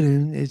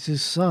Biden, it's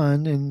his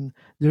son, and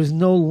there's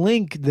no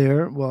link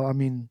there. Well, I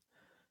mean,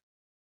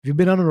 if you've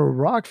been under a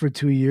rock for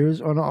 2 years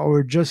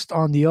or just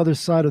on the other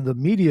side of the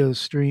media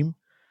stream,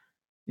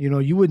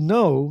 you would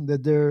know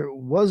that there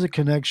was a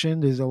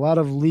connection. There's a lot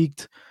of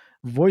leaked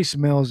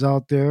voicemails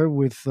out there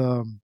with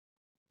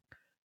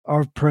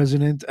our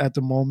president at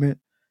the moment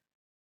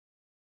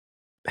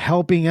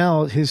helping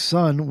out his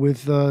son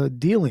with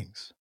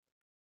dealings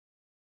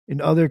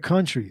in other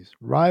countries,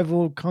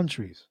 rival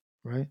countries,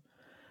 right?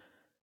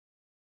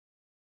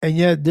 And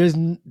yet there's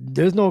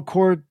no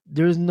court,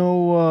 there's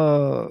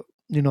no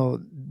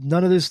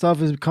none of this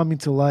stuff is coming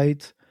to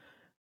light.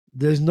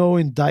 There's no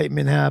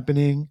indictment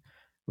happening,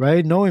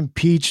 right? No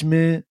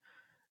impeachment,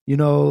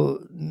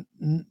 even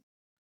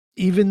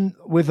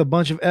with a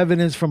bunch of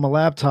evidence from a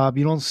laptop,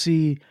 you don't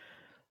see,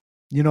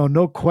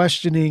 no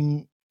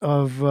questioning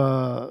of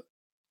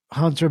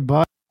Hunter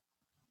Biden,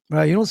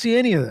 right? You don't see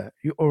any of that.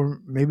 Or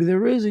maybe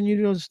there is and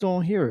you just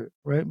don't hear it,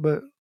 right?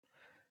 But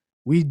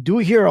we do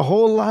hear a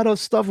whole lot of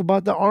stuff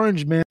about the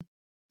orange man,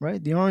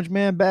 right? The orange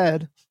man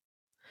bad.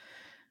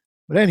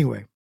 But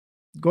anyway,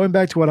 going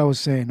back to what I was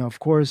saying, of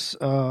course,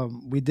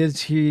 we did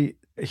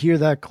hear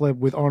that clip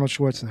with Arnold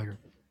Schwarzenegger.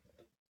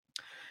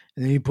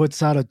 And then he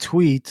puts out a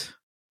tweet.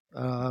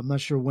 I'm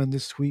not sure when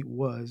this tweet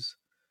was.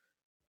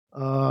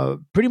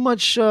 Pretty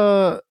much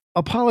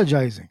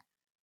apologizing.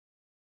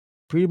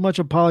 Pretty much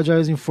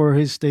apologizing for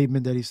his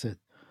statement that he said,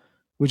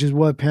 which is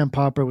what Pam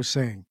Popper was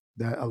saying.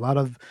 That a lot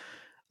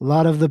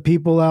of the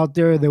people out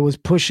there that was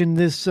pushing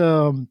this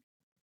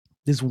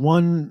this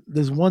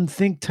one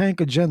think tank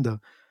agenda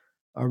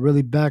are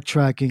really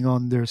backtracking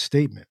on their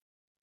statement.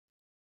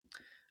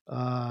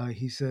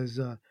 He says,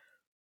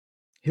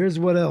 here's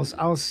what else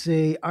I'll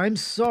say. I'm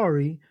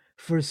sorry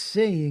for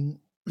saying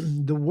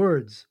the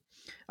words.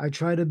 I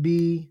try to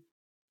be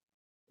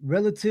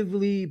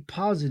relatively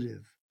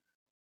positive,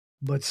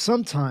 but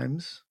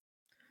sometimes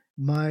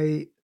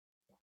my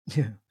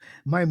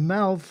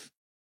mouth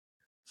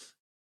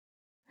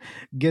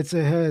gets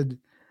ahead.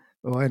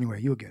 Well,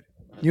 anyway, you'll get it.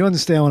 You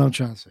understand what I'm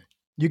trying to say.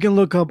 You can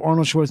look up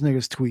Arnold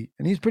Schwarzenegger's tweet,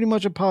 and he's pretty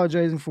much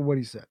apologizing for what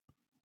he said.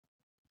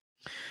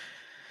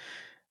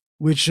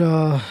 Which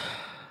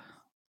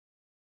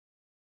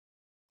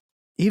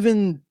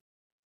even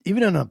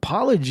an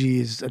apology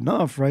is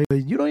enough, right?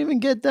 You don't even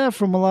get that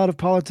from a lot of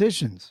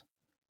politicians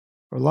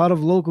or a lot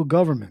of local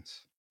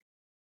governments.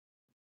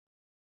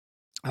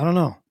 I don't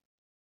know.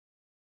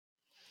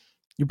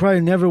 You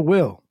probably never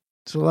will.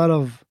 It's a lot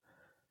of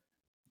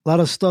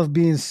stuff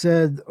being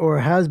said or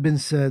has been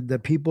said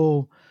that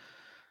people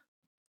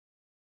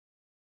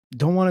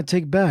don't want to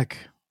take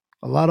back.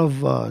 A lot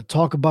of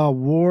talk about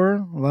war,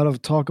 a lot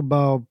of talk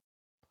about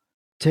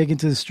taking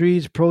to the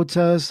streets,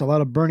 protests, a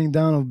lot of burning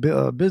down of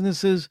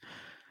businesses.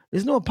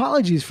 There's no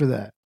apologies for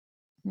that.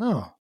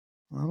 No,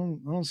 I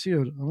don't see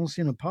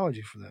an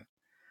apology for that.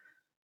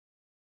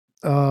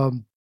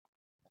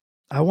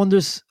 I wonder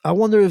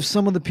if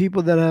some of the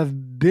people that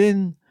have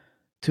been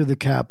to the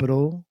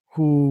Capitol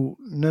who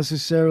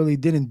necessarily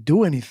didn't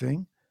do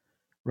anything,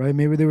 right?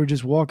 Maybe they were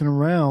just walking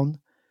around,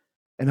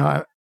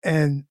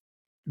 and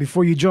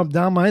before you jump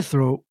down my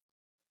throat,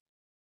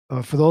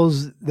 For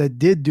those that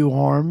did do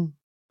harm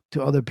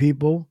to other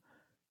people,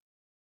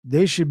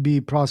 they should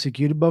be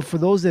prosecuted. But for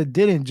those that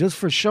didn't, just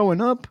for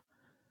showing up,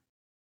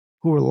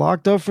 who were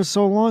locked up for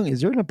so long,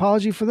 is there an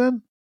apology for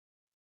them?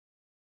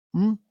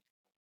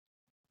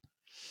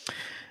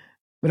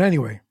 But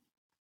anyway,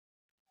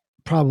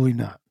 probably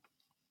not.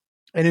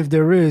 And if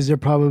there is, they're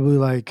probably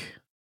like,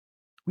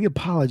 we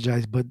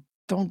apologize, but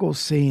don't go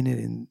saying it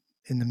in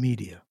the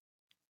media.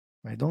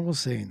 Right? Don't go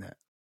saying that.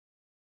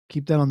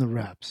 Keep that on the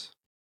wraps.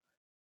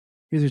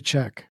 Here's a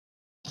check.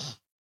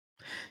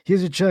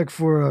 Here's a check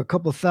for a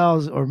couple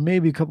thousand or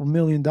maybe a couple $1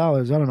 million.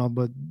 I don't know,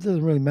 but it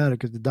doesn't really matter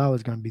because the dollar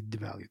is going to be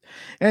devalued.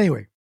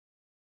 Anyway,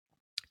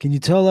 can you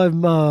tell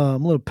I'm a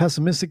little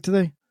pessimistic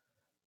today?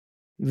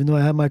 Even though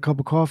I had my cup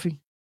of coffee?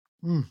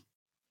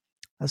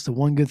 That's the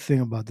one good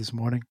thing about this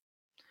morning.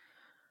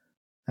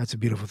 That's a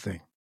beautiful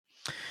thing.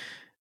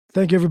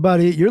 Thank you,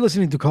 everybody. You're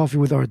listening to Coffee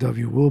with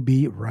RW. We'll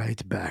be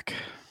right back.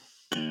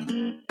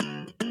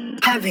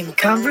 Having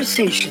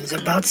conversations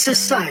about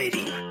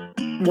society,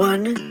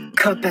 one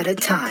cup at a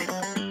time.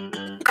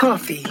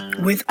 Coffee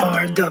with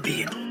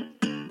RW.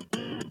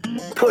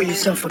 Pour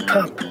yourself a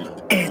cup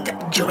and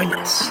join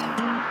us.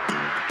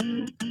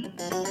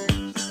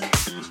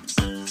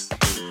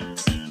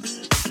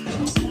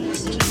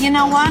 You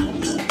know what?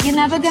 You're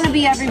never gonna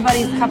be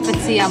everybody's cup of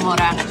tea, amore.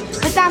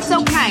 But that's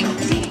okay.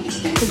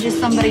 Because you're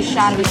somebody's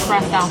shot of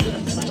espresso.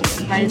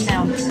 Write it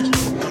down.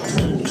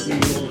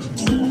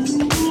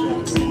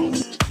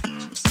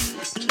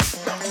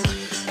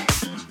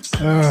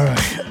 All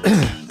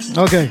right.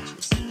 Okay.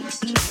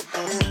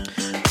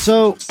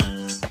 So,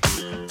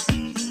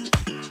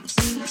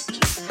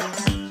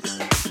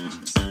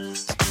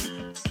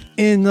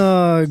 in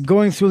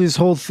going through this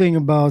whole thing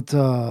about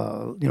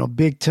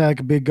big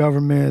tech, big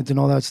government, and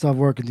all that stuff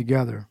working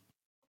together,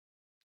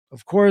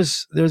 of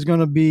course, there's going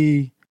to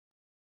be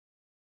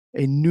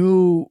a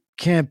new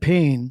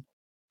campaign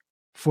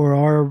for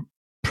our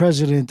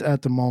president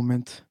at the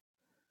moment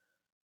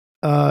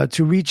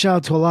to reach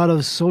out to a lot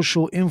of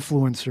social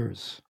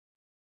influencers,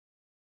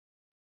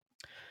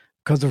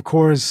 because of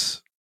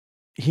course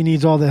he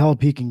needs all the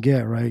help he can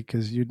get, right?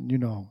 Because you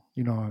know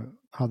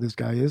how this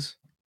guy is.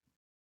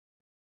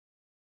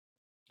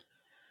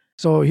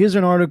 So here's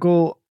an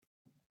article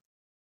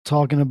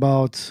talking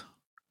about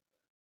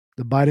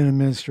the Biden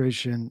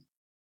administration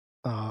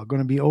going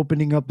to be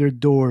opening up their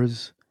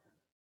doors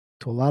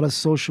to a lot of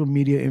social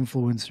media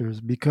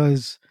influencers,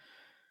 because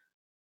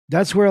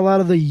that's where a lot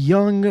of the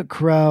young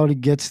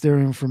crowd gets their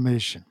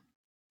information.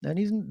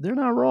 And they're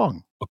not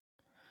wrong.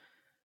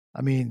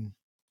 I mean,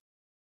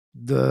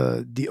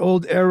 the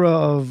old era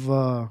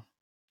of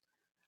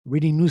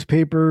reading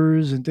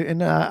newspapers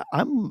and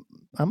I'm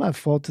at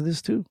fault to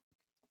this too.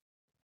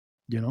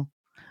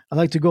 I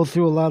like to go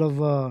through a lot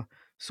of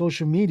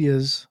social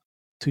medias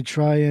to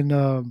try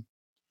and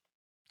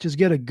just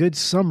get a good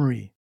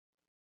summary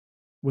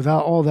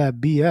without all that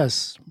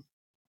BS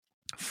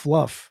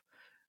fluff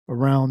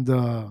around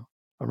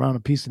a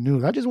piece of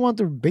news. I just want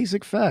the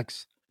basic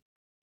facts.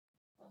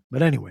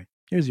 But anyway,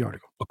 here's the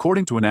article.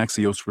 According to an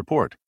Axios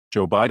report,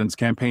 Joe Biden's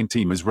campaign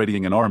team is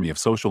readying an army of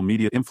social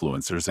media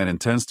influencers and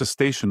intends to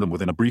station them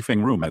within a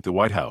briefing room at the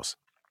White House.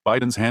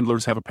 Biden's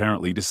handlers have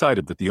apparently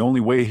decided that the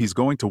only way he's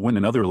going to win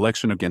another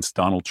election against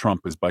Donald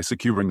Trump is by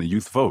securing the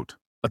youth vote,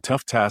 a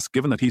tough task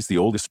given that he's the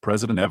oldest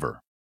president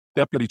ever.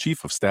 Deputy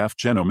Chief of Staff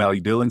Jen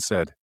O'Malley Dillon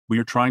said, "We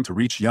are trying to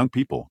reach young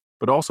people,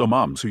 but also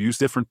moms who use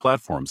different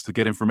platforms to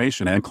get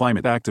information, and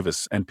climate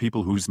activists and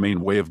people whose main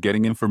way of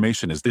getting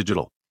information is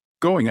digital.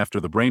 Going after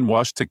the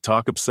brainwashed,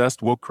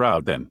 TikTok-obsessed woke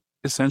crowd then,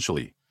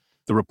 essentially."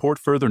 The report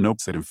further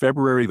notes that in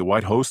February the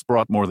White House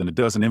brought more than a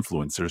dozen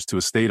influencers to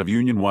a State of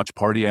Union watch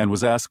party and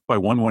was asked by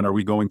one, "When are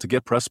we going to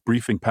get press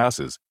briefing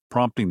passes?"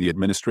 prompting the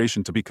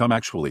administration to become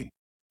actually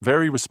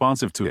very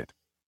responsive to it.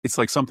 It's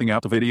like something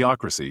out of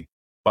Idiocracy.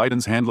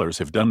 Biden's handlers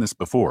have done this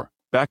before.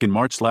 Back in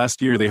March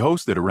last year, they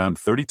hosted around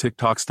 30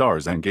 TikTok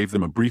stars and gave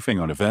them a briefing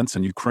on events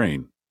in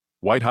Ukraine.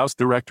 White House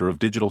Director of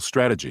Digital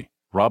Strategy,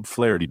 Rob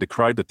Flaherty,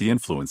 decried that the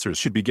influencers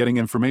should be getting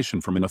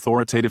information from an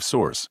authoritative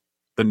source.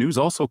 The news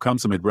also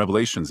comes amid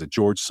revelations that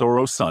George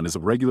Soros' son is a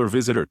regular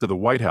visitor to the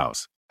White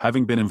House,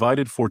 having been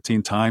invited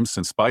 14 times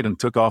since Biden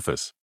took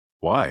office.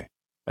 Why?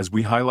 As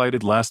we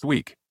highlighted last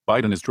week,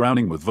 Biden is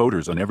drowning with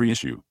voters on every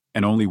issue,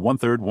 and only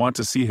 1/3 want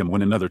to see him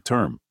win another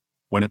term.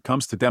 When it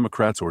comes to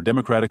Democrats or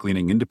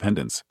Democratic-leaning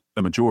independents,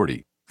 the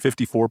majority,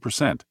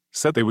 54%,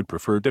 said they would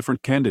prefer a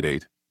different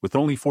candidate, with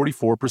only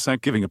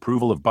 44% giving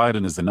approval of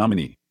Biden as the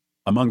nominee.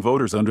 Among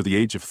voters under the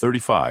age of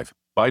 35,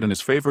 Biden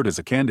is favored as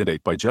a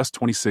candidate by just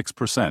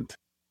 26%.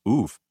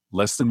 Oof,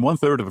 less than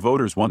 1/3 of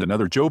voters want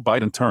another Joe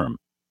Biden term.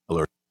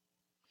 Alert.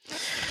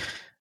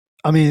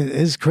 I mean,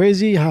 it's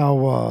crazy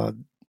how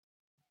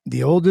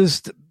the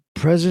oldest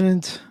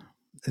president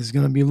is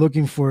going to be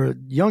looking for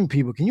young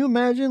people. Can you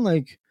imagine?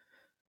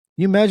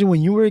 You imagine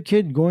when you were a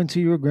kid going to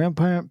your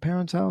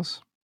grandparents'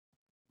 house,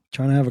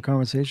 trying to have a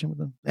conversation with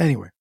them?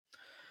 Anyway,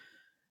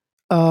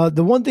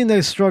 the one thing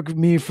that struck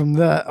me from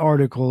that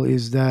article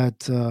is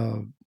that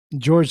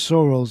George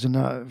Soros,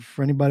 and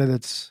for anybody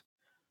that's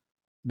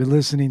been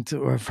listening to,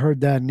 or I've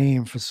heard that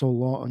name for so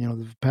long,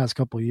 the past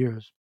couple of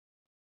years,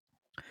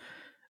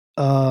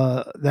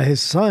 that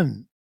his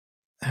son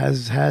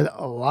has had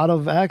a lot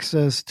of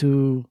access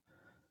to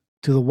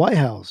the White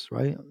House,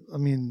 right? I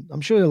mean,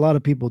 I'm sure a lot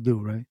of people do,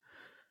 right?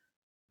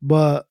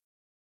 But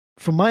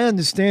from my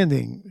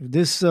understanding,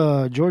 this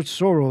George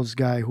Soros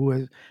guy,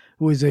 who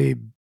is a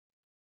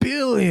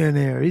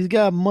billionaire, he's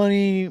got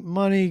money,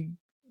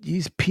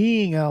 he's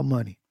peeing out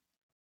money.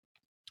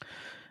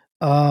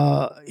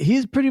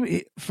 He's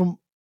pretty from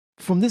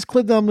this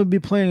clip that I'm going to be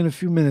playing in a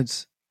few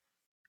minutes.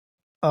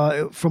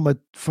 From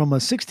a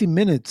 60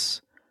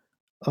 Minutes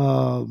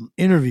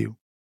interview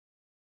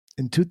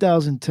in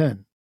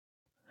 2010.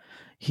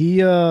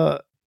 He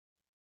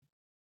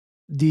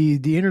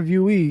the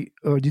interviewee,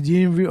 or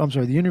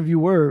the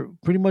interviewer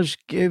pretty much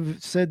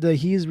said that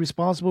he is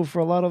responsible for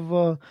a lot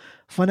of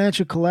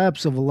financial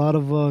collapse of a lot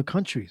of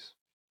countries.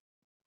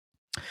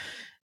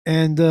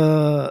 And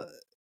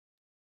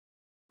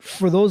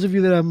for those of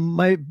you that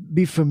might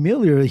be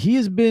familiar, he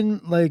has been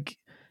like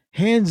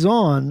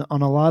hands-on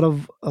on a lot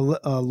of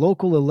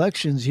local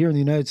elections here in the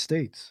United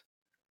States,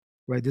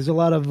 right? There's a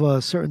lot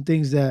of certain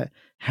things that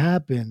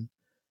happen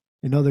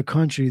in other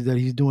countries that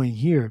he's doing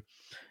here.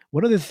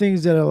 One of the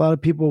things that a lot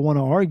of people want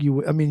to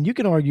argue, I mean, you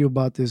can argue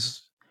about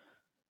this,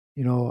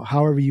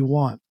 however you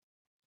want,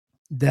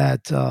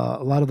 that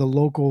a lot of the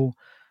local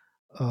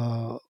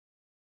law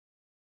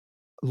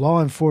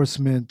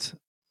enforcement,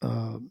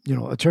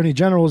 attorney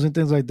generals and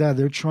things like that,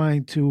 they're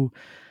trying to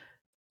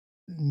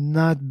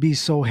not be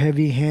so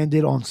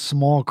heavy-handed on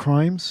small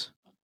crimes,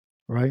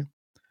 right?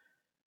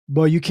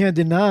 But you can't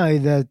deny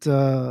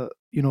that,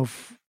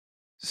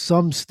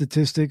 some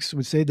statistics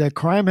would say that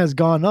crime has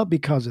gone up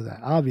because of that,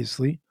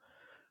 obviously,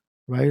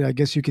 right? I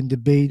guess you can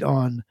debate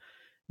on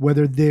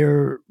whether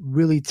they're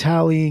really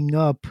tallying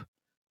up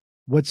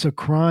what's a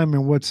crime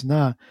and what's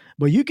not.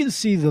 But you can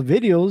see the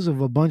videos of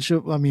a bunch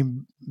of,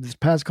 this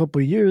past couple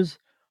of years,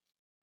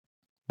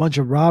 bunch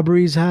of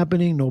robberies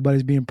happening.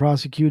 Nobody's being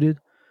prosecuted,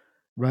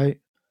 right?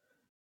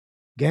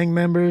 Gang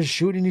members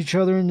shooting each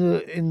other in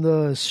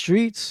the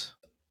streets.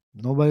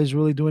 Nobody's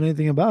really doing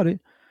anything about it,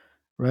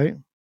 right?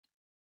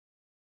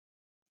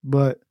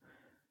 But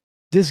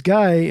this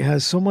guy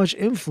has so much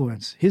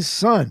influence. His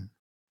son,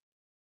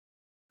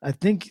 I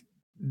think,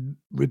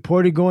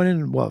 reported going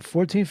in,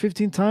 14,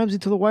 15 times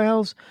into the White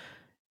House,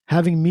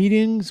 having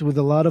meetings with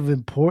a lot of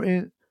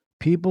important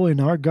people in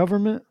our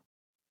government.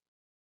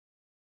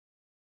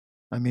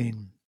 I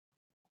mean,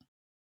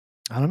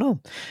 I don't know.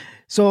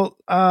 So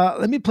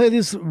let me play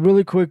this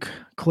really quick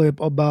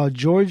clip about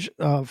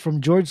from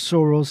George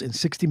Soros in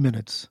 60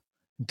 Minutes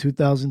in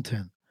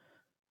 2010.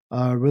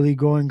 Really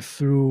going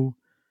through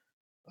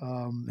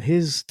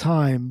his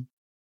time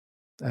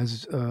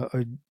as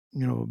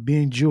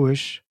being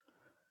Jewish,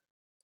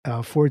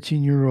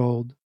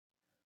 14-year-old,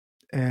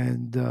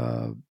 and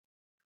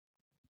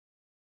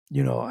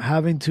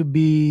having to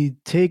be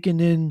taken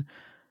in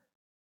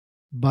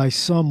by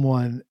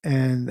someone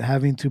and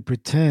having to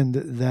pretend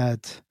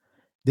that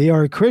they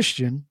are a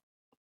Christian,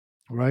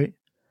 right?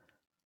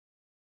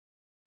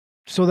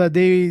 So that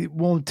they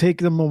won't take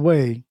them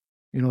away,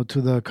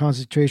 to the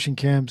concentration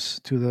camps,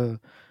 to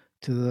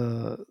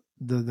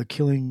the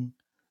killing,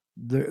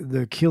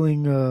 the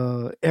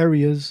killing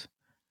areas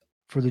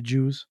for the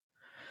Jews.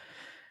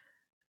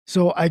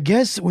 So I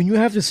guess when you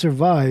have to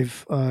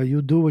survive,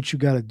 you do what you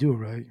got to do,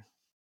 right?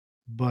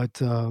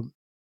 But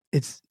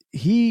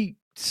he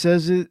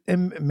says it,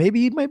 and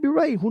maybe he might be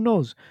right. Who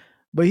knows?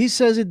 But he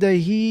says it that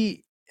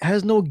he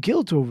has no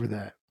guilt over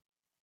that.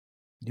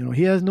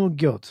 He has no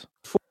guilt.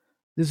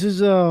 This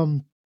is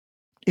in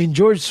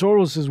George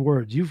Soros's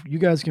words. You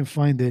guys can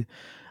find it.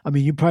 I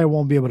mean, you probably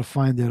won't be able to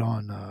find it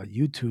on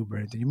YouTube or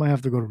anything. You might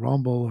have to go to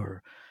Rumble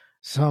or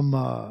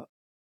some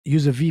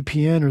use a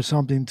VPN or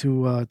something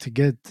to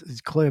get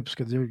these clips,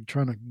 because they're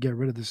trying to get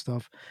rid of this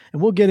stuff.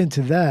 And we'll get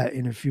into that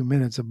in a few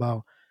minutes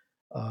about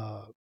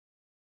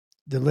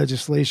the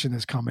legislation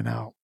that's coming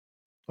out,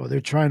 or they're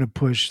trying to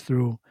push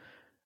through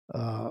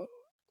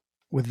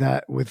with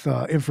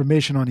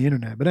information on the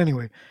internet. But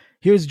anyway,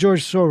 here's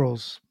George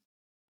Soros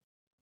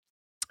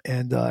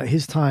and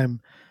his time.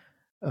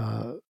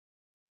 Well,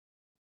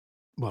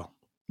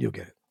 you'll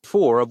get it.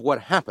 Of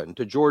what happened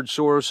to George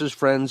Soros's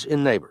friends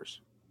and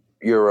neighbors.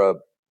 You're a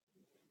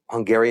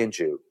Hungarian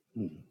Jew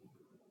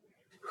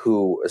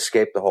who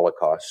escaped the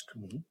Holocaust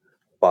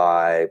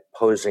by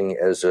posing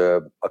as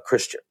a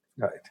Christian.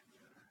 Right.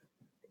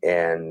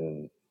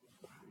 And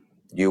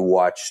you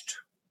watched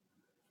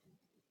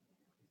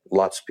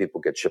lots of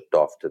people get shipped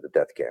off to the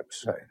death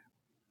camps. Right.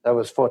 I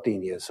was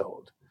 14 years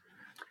old.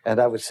 And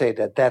I would say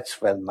that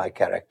that's when my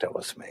character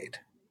was made.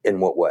 In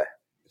what way?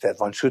 That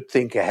one should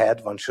think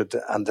ahead, one should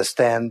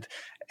understand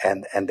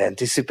and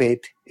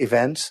anticipate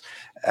events,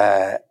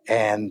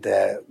 and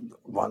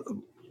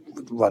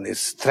one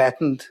is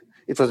threatened.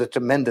 It was a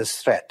tremendous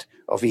threat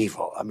of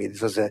evil. I mean,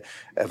 it was a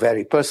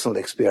very personal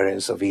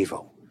experience of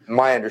evil.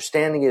 My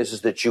understanding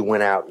is that you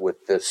went out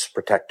with this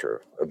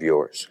protector of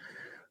yours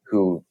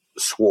who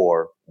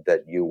swore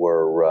that you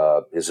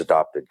were his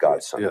adopted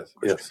godson. Yes,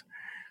 yes.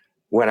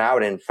 Went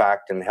out, in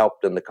fact, and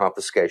helped in the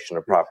confiscation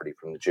of property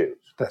from the Jews.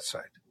 That's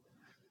right.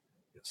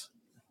 Yes.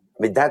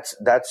 I mean,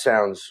 that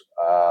sounds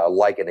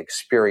like an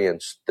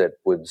experience that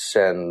would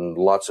send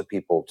lots of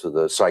people to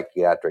the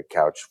psychiatric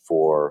couch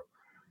for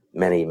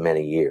many,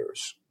 many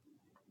years.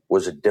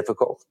 Was it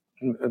difficult?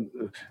 Not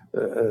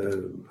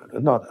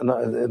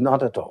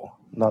at all.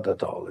 Not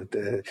at all.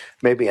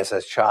 Maybe as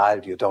a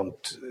child you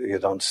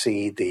don't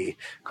see the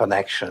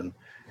connection,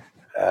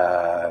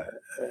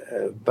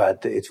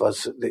 but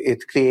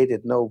it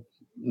created no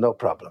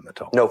problem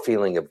at all. No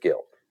feeling of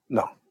guilt.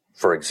 No.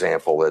 For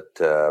example,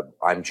 that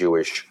I'm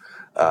Jewish,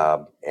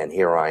 and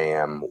here I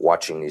am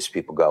watching these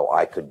people go.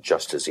 I could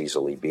just as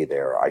easily be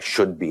there. I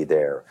should be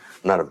there.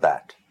 None of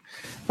that.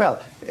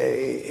 Well,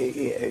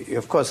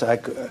 of course, I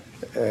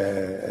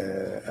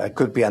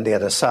could be on the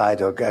other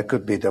side, or I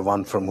could be the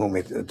one from whom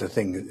the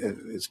thing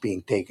is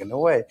being taken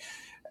away.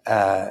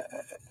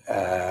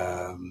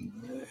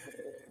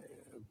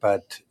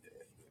 But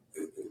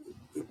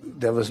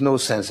there was no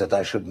sense that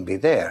I shouldn't be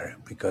there,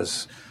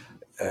 because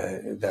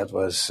that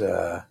was,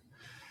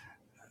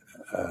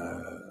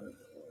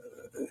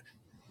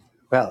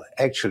 well,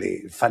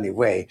 actually, funny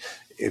way,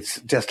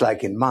 it's just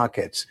like in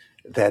markets,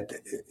 that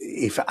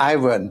if I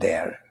weren't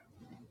there,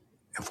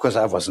 of course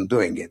I wasn't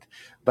doing it,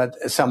 but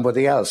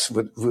somebody else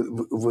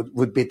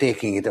would be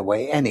taking it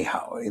away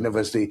anyhow. And it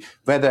was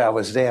whether I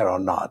was there or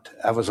not,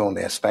 I was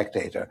only a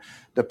spectator,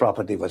 the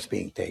property was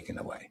being taken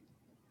away.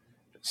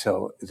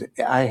 So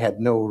I had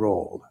no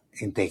role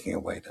in taking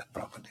away that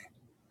property.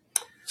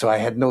 So I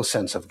had no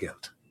sense of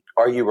guilt.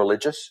 Are you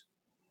religious?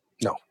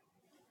 No.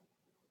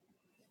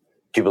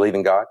 Do you believe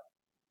in God?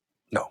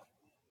 No.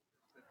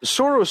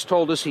 Soros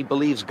told us he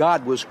believes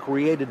God was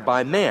created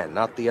by man,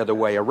 not the other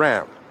way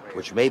around,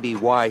 which may be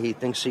why he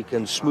thinks he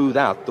can smooth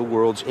out the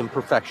world's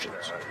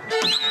imperfections.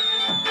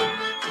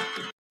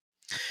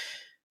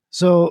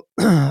 So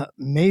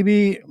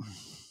maybe,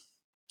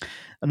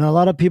 and a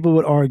lot of people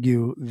would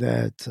argue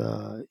that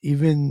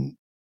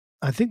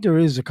I think there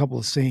is a couple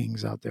of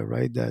sayings out there,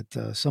 right?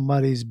 That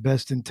somebody's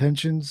best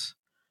intentions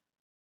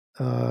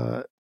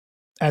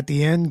at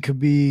the end could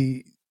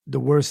be the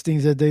worst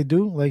things that they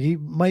do. Like, he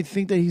might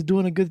think that he's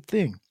doing a good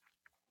thing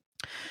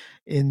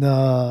in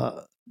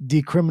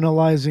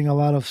decriminalizing a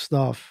lot of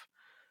stuff,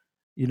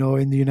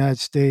 in the United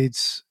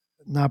States,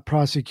 not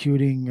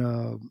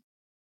prosecuting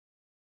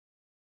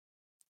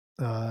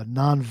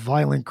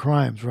non-violent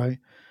crimes, right?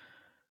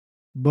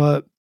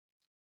 But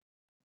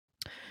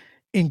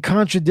in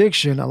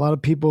contradiction, a lot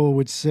of people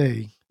would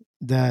say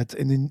that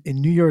in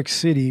New York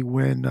City,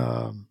 when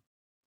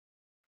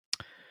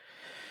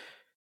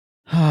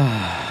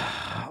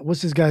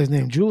what's this guy's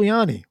name?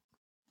 Giuliani,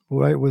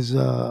 right, was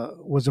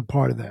a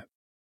part of that.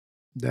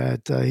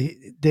 That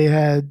they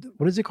had,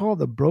 what is it called?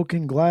 The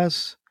broken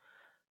glass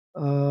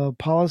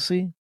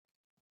policy.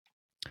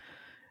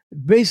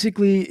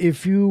 Basically,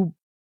 if you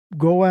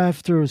go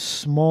after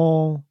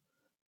small,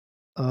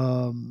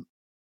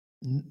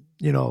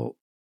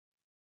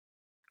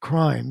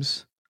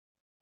 crimes,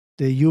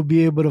 that you'll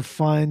be able to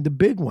find the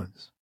big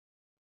ones,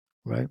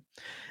 right?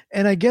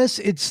 And I guess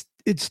it's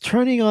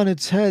turning on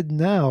its head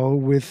now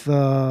with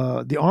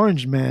the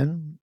orange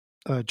man,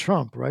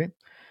 Trump, right?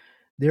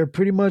 They're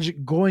pretty much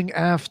going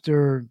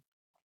after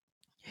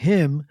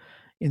him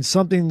in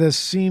something that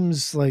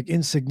seems like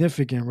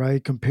insignificant,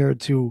 right, compared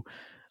to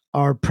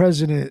our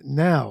president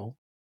now,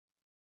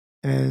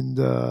 and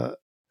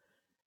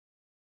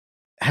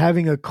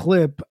having a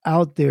clip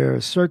out there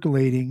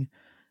circulating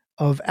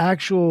of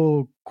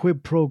actual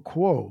quid pro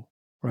quo,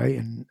 right,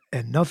 and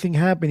nothing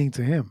happening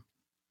to him,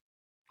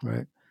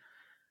 right?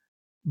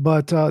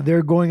 But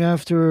they're going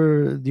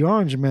after the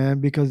orange man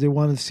because they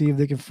want to see if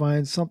they can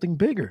find something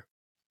bigger.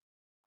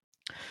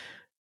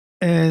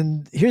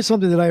 And here's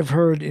something that I've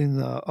heard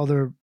in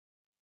other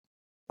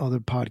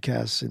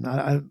podcasts, and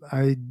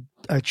I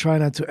try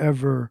not to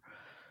ever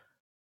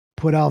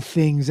put out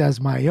things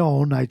as my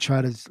own. I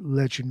try to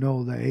let you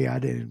know that, hey, I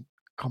didn't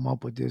come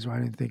up with this, or I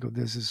didn't think of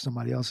this as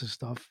somebody else's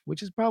stuff,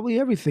 which is probably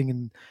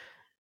everything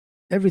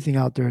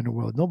out there in the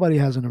world. Nobody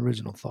has an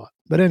original thought.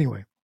 But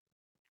anyway,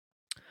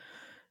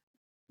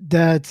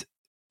 that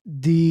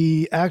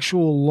the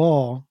actual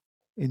law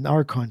in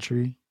our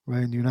country,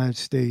 right, in the United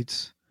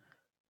States,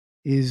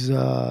 is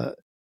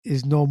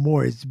no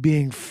more. It's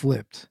being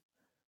flipped,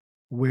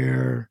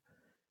 where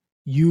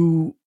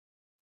you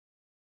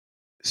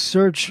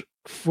search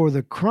for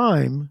the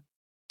crime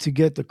to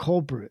get the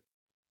culprit,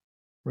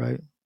 right?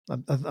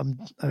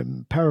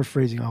 I'm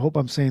paraphrasing. I hope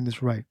I'm saying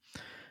this right.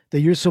 That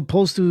you're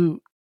supposed to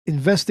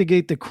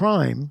investigate the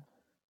crime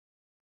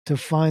to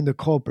find the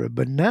culprit,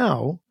 but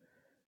now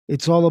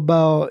it's all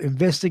about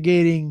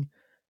investigating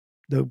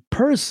the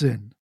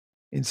person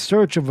in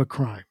search of a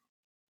crime.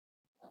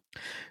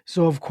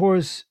 So, of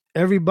course,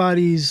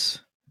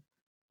 everybody's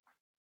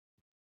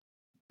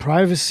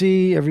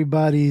privacy,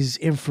 everybody's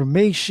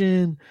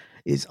information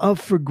is up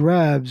for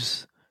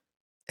grabs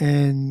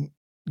and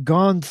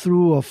gone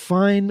through a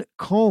fine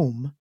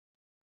comb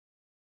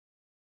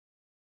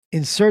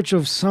in search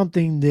of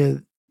something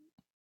that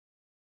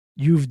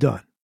you've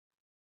done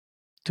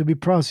to be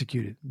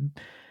prosecuted.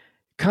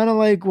 Kind of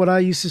like what I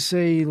used to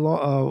say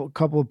a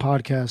couple of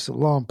podcasts,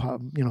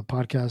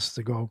 podcasts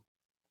ago.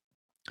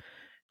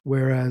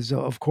 Whereas,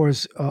 of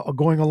course,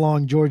 going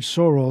along George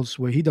Soros,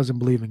 where he doesn't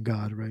believe in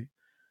God, right?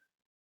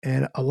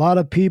 And a lot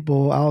of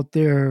people out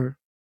there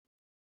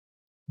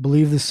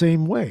believe the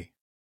same way,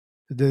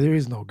 that there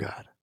is no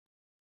God.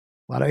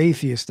 A lot of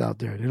atheists out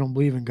there, they don't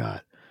believe in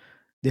God.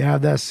 They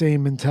have that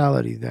same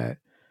mentality that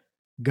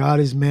God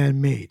is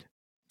man-made.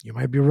 You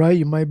might be right,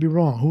 you might be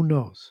wrong, who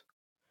knows?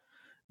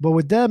 But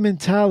with that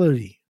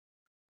mentality,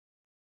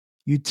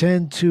 you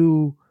tend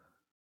to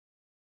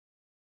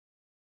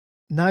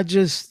not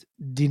just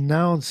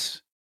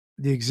denounce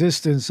the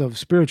existence of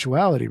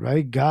spirituality,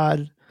 right?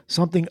 God,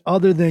 something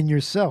other than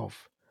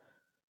yourself.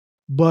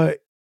 But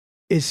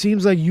it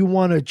seems like you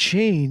want to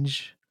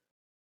change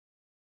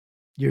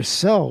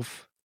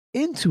yourself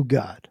into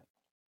God.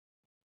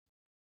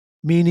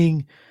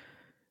 Meaning,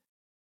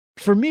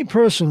 for me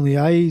personally,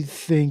 I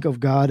think of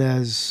God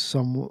as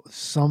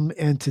some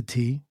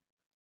entity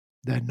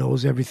that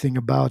knows everything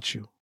about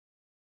you.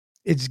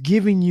 It's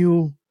giving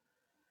you,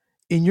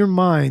 in your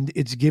mind,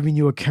 it's giving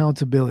you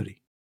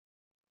accountability.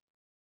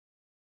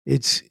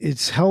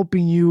 It's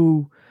helping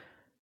you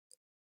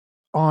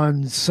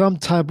on some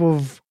type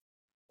of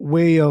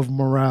way of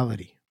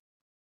morality,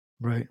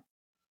 right?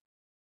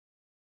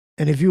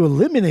 And if you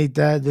eliminate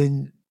that,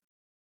 then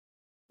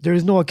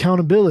there's no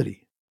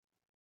accountability.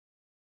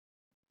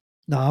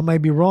 Now, I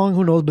might be wrong,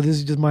 who knows, but this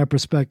is just my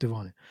perspective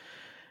on it.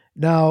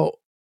 Now,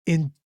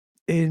 in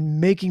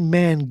making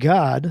man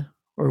God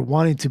or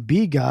wanting to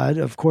be God,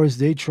 of course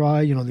they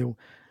try,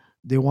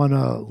 they want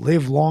to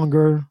live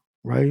longer,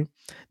 right?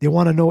 They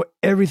want to know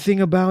everything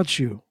about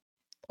you,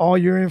 all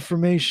your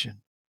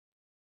information,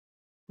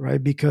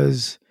 right?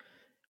 Because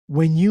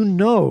when you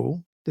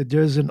know that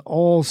there's an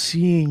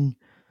all-seeing,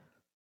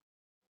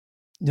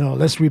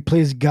 let's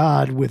replace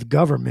God with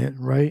government,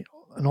 right?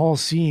 An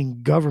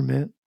all-seeing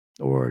government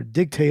or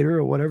dictator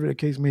or whatever the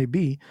case may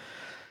be,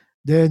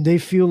 then they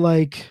feel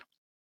like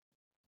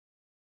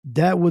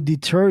that would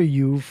deter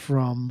you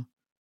from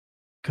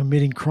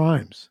committing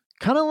crimes.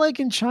 Kind of like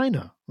in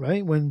China,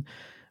 right? When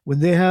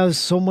they have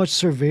so much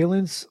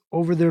surveillance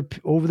over their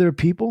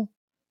people,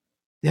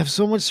 they have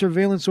so much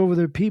surveillance over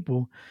their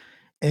people,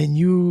 and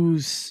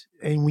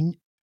when,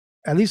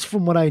 at least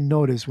from what I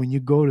notice, when you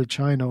go to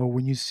China or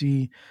when you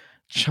see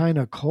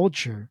China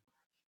culture,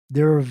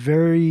 they're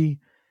very,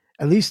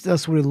 at least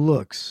that's what it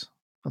looks.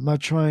 I'm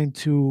not trying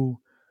to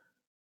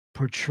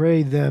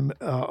portray them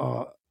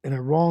in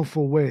a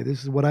wrongful way.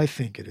 This is what I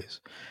think it is.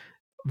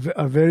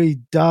 A very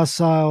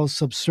docile,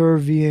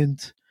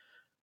 subservient,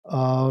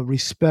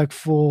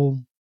 respectful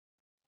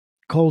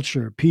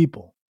culture,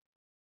 people,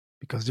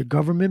 because the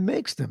government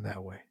makes them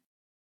that way,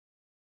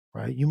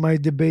 right? You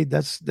might debate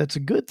that's a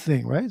good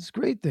thing, right? It's a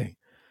great thing,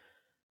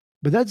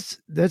 but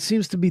that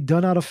seems to be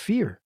done out of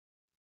fear.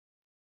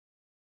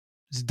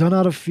 It's done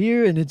out of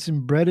fear, and it's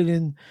embedded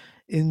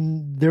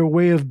in their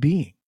way of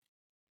being.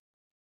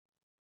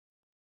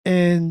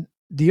 And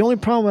the only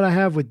problem that I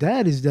have with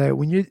that is that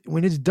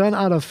when it's done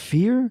out of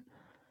fear,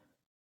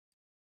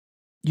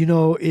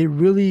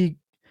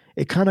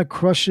 it kind of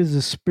crushes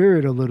the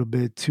spirit a little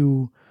bit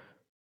to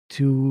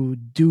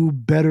do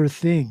better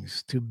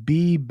things, to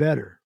be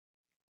better.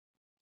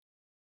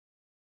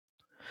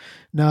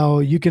 Now,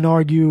 you can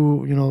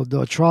argue,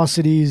 the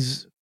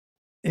atrocities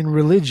in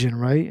religion,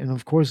 right? And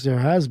of course there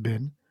has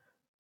been.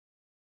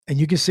 And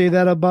you can say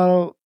that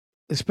about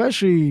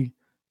especially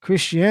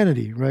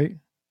Christianity, right?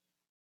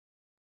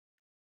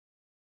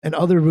 And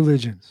other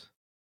religions.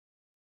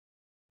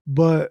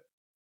 But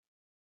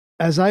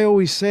as I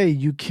always say,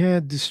 you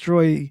can't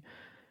destroy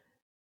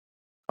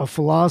a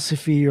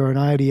philosophy or an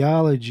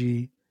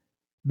ideology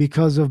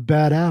because of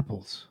bad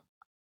apples,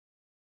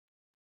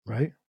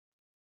 right?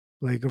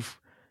 Like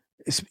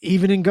it's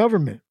even in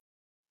government,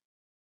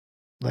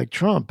 like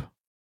Trump,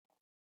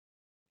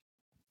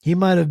 he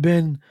might have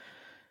been,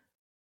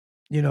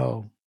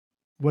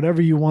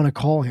 whatever you want to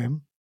call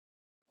him,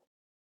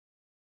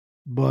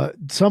 but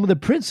some of the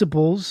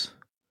principles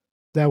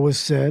that was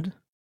said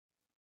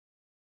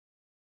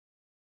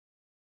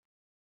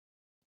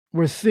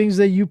were things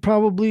that you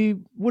probably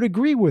would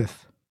agree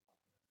with.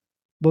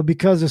 But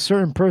because a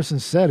certain person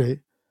said it,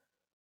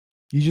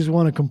 you just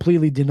want to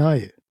completely deny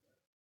it.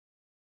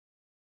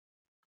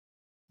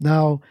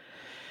 Now,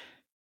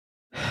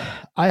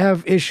 I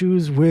have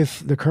issues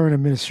with the current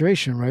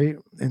administration, right,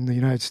 in the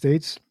United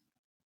States.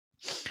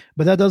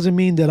 But that doesn't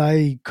mean that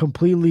I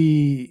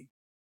completely,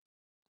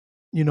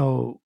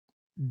 do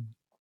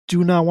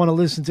not want to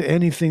listen to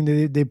anything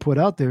that they put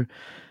out there.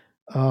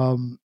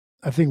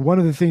 I think one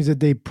of the things that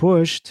they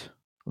pushed,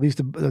 at least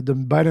the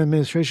Biden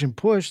administration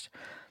pushed,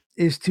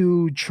 is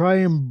to try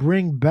and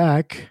bring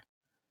back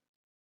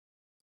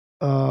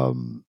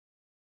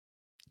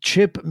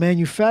chip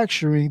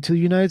manufacturing to the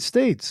United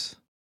States,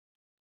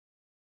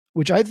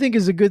 which I think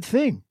is a good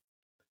thing.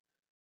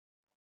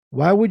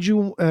 Why would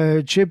you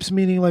chips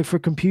meaning like for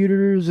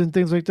computers and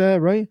things like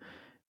that, right?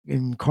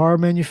 In car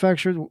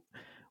manufacturers,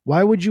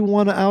 why would you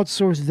want to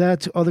outsource that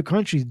to other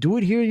countries? Do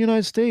it here in the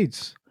United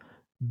States.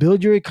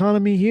 Build your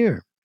economy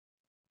here.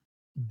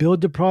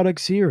 Build the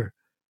products here.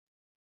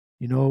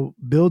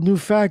 Build new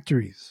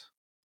factories.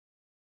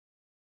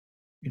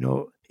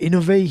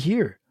 Innovate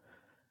here.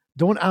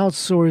 Don't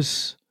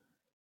outsource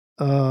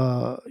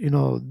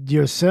the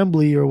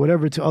assembly or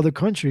whatever to other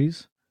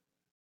countries,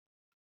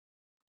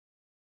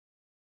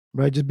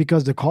 right? Just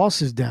because the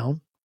cost is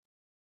down.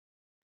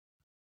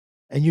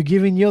 And you're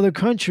giving the other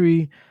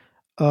country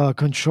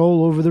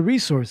control over the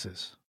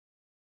resources,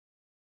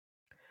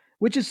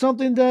 which is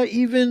something that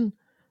even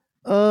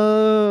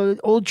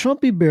old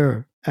Trumpy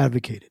Bear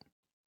advocated,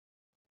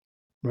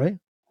 right?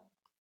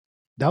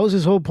 That was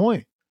his whole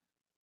point.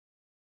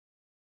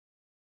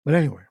 But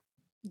anyway,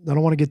 I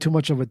don't want to get too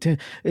much of a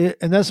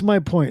and that's my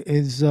point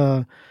is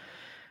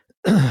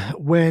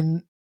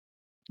when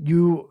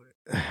you,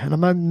 and I'm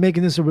not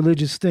making this a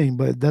religious thing,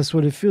 but that's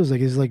what it feels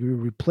like. It's like you're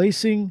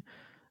replacing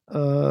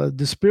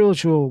the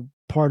spiritual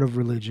part of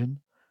religion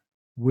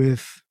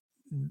with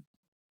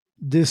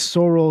this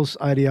Soros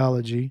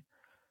ideology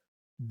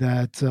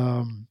that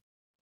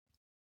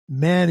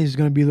man is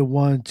going to be the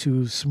one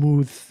to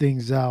smooth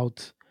things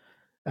out,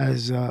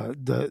 as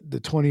the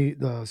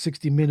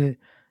 60-minute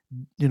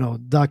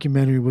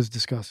documentary was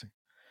discussing.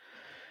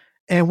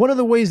 And one of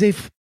the ways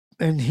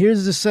and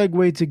here's the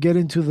segue to get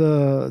into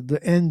the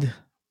end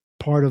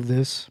part of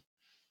this,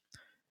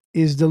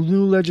 is the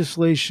new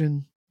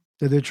legislation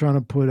that they're trying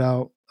to put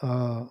out,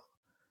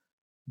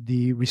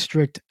 the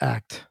Restrict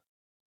Act.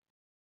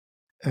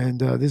 And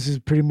this is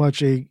pretty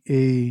much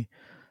a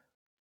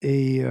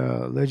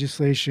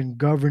legislation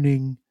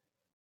governing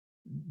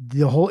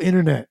the whole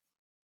internet.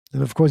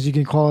 And of course, you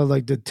can call it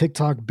like the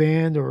TikTok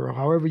ban or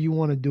however you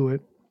want to do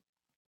it.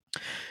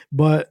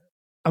 But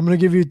I'm going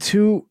to give you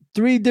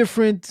three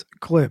different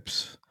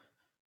clips.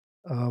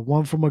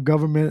 One from a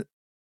government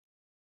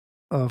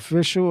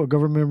official, a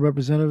government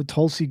representative,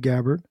 Tulsi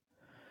Gabbard.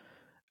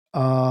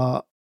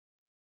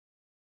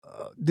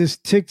 This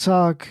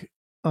TikTok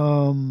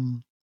influencer,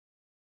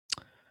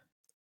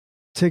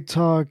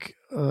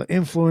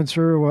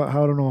 I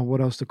don't know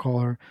what else to call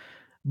her,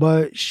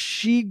 but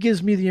she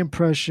gives me the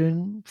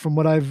impression, from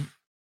what I've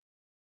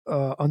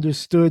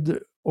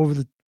understood over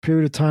the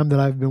period of time that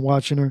I've been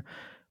watching her,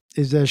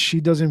 is that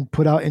she doesn't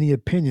put out any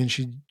opinion.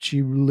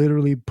 She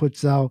literally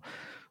puts out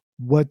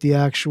what the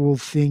actual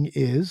thing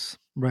is,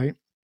 right?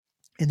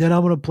 And then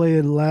I'm going to play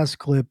the last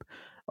clip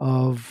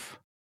of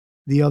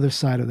the other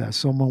side of that,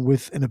 someone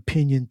with an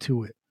opinion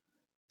to it.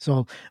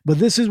 So, but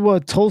this is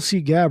what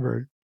Tulsi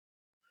Gabbard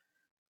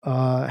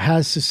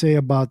has to say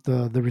about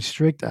the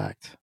Restrict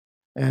Act.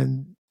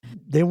 And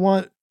they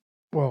want,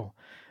 well,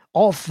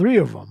 all three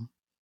of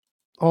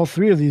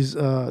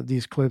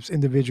these clips,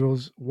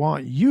 individuals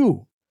want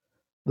you,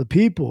 the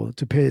people,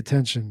 to pay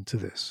attention to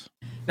this.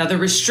 Now, the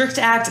Restrict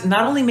Act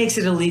not only makes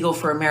it illegal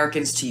for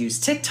Americans to use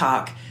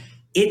TikTok,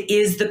 it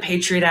is the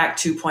Patriot Act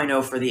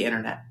 2.0 for the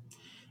internet.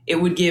 It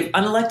would give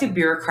unelected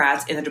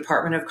bureaucrats in the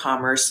Department of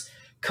Commerce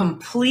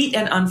complete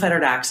and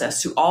unfettered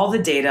access to all the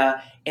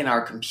data in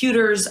our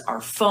computers, our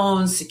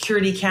phones,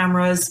 security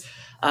cameras,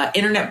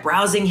 internet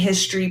browsing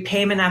history,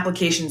 payment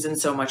applications, and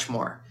so much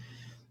more.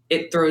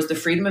 It throws the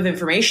Freedom of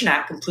Information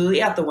Act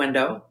completely out the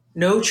window,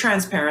 no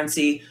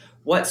transparency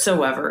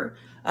whatsoever,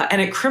 and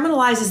it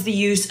criminalizes the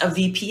use of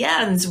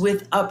VPNs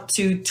with up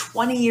to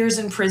 20 years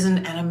in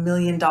prison and $1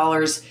 million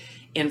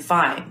in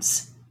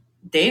fines.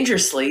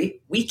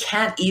 Dangerously, we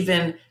can't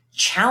even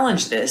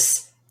challenge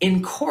this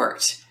in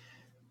court.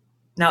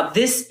 Now,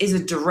 this is a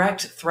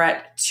direct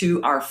threat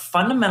to our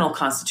fundamental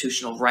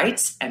constitutional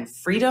rights and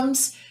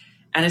freedoms,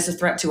 and it's a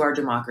threat to our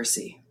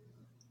democracy.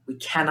 We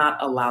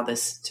cannot allow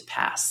this to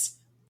pass.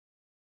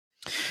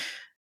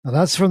 Now,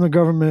 that's from the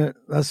government.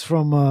 That's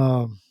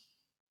from,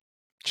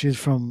 she's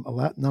from,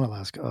 not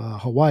Alaska,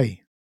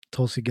 Hawaii,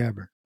 Tulsi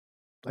Gabbard.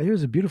 I hear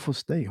it's a beautiful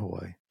state,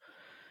 Hawaii.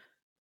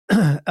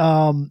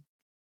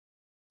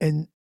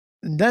 And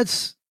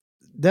that's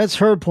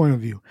her point of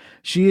view.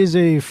 She is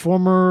a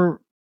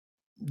former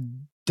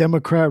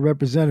Democrat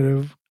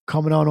representative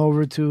coming on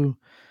over to,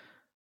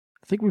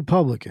 I think,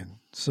 Republican.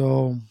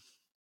 So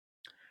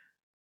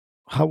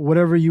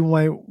whatever you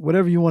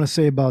want to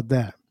say about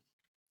that.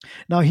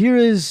 Now, here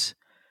is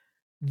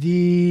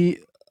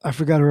I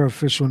forgot her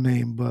official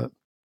name, but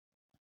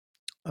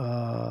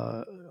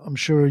I'm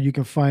sure you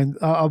can find,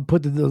 I'll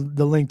put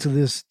the link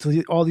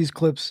to all these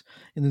clips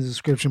in the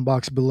description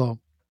box below.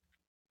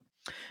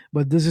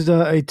 But this is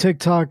a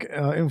TikTok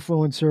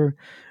influencer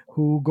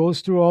who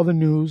goes through all the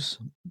news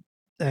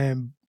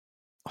and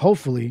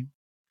hopefully,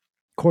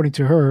 according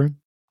to her,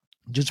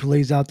 just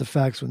lays out the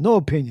facts with no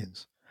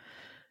opinions.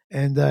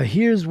 And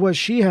here's what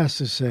she has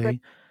to say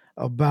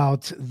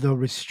about the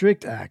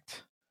Restrict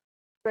Act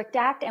Restrict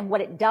Act and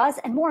what it does,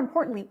 and more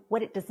importantly,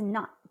 what it does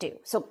not do.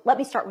 So let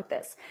me start with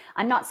this.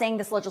 I'm not saying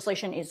this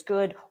legislation is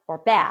good or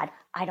bad.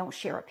 I don't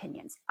share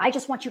opinions. I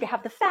just want you to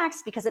have the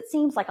facts because it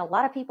seems like a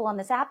lot of people on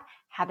this app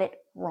have it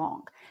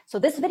wrong. So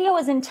this video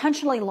is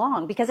intentionally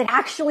long because it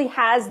actually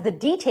has the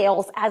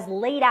details as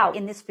laid out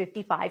in this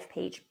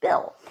 55-page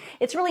bill.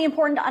 It's really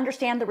important to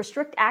understand the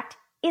Restrict Act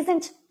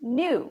isn't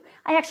new.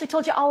 I actually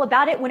told you all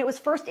about it when it was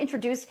first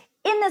introduced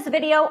in this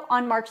video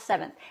on March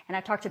 7th, and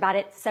I've talked about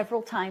it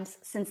several times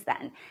since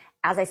then.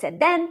 As I said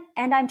then,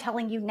 and I'm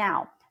telling you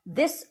now,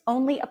 this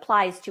only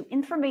applies to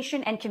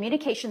information and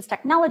communications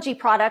technology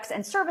products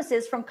and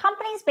services from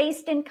companies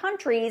based in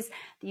countries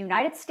the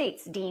United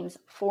States deems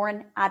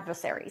foreign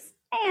adversaries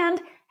and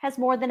has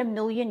more than 1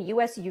 million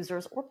US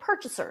users or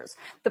purchasers.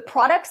 The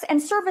products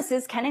and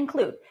services can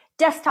include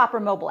desktop or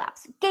mobile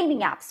apps,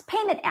 gaming apps,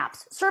 payment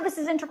apps,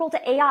 services integral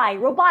to AI,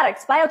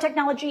 robotics,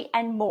 biotechnology,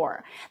 and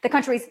more. The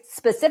countries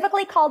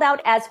specifically called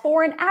out as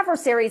foreign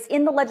adversaries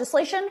in the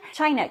legislation: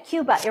 China,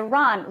 Cuba,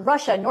 Iran,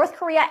 Russia, North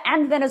Korea,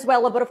 and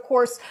Venezuela, but of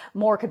course,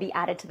 more could be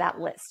added to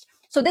that list.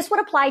 So this would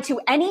apply to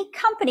any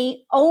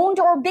company owned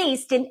or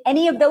based in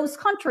any of those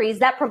countries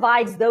that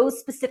provides those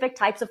specific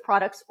types of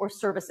products or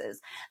services.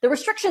 The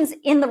restrictions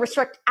in the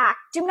Restrict Act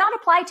do not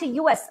apply to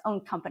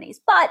U.S.-owned companies,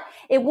 but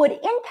it would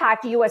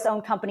impact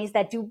U.S.-owned companies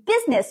that do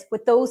business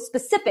with those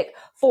specific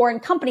foreign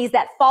companies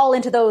that fall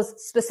into those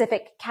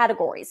specific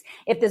categories.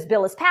 If this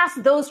bill is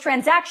passed, those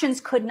transactions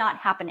could not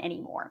happen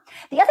anymore.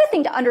 The other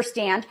thing to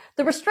understand,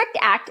 the Restrict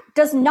Act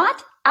does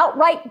not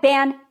outright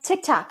ban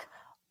TikTok.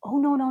 Oh,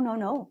 no, no, no,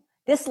 no.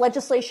 This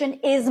legislation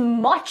is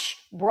much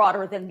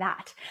broader than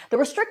that. The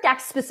Restrict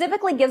Act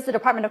specifically gives the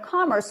Department of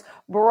Commerce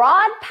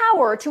broad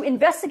power to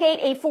investigate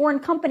a foreign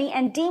company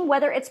and deem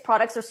whether its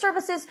products or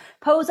services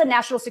pose a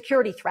national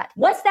security threat.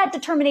 Once that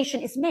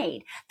determination is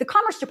made, the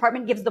Commerce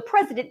Department gives the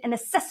president an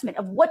assessment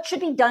of what should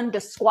be done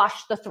to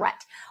squash the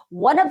threat.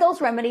 One of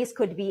those remedies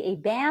could be a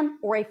ban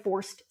or a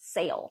forced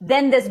sale.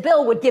 Then this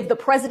bill would give the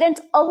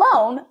president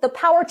alone the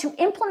power to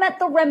implement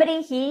the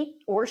remedy he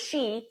or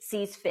she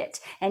sees fit.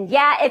 And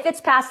yeah, if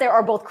it's passed, there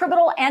are both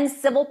criminal and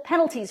civil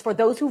penalties for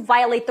those who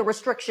violate the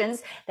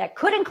restrictions that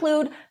could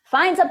include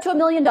fines up to $1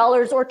 million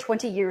or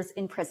 20 years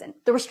in prison.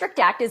 The Restrict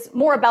Act is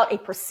more about a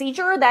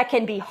procedure that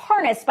can be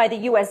harnessed by the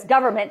U.S.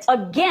 government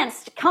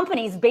against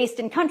companies based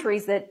in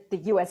countries that the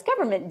U.S.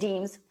 government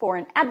deems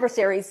foreign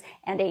adversaries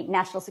and a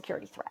national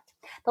security threat.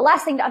 The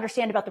last thing to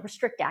understand about the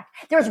Restrict Act,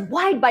 there's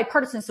wide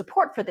bipartisan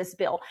support for this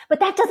bill, but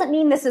that doesn't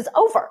mean this is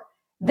over.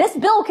 This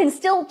bill can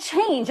still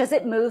change as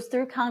it moves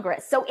through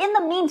Congress. So in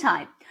the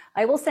meantime,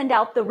 I will send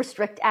out the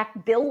Restrict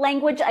Act bill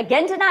language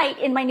again tonight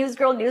in my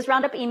Newsgirl News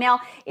Roundup email.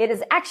 It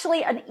is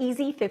actually an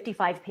easy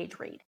 55-page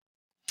read.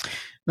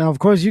 Now, of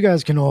course, you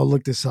guys can all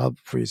look this up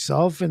for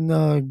yourself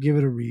and give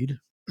it a read.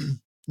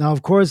 Now,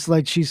 of course,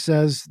 like she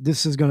says,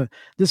 this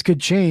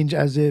could change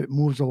as it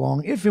moves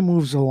along. If it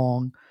moves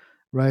along,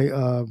 right?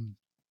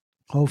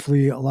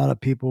 Hopefully, a lot of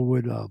people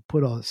would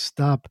put a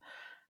stop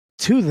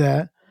to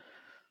that.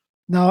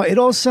 Now, it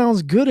all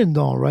sounds good and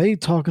all, right?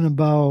 Talking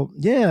about,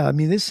 yeah, I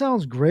mean, this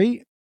sounds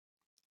great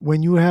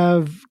when you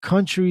have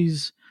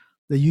countries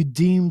that you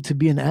deem to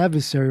be an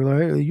adversary,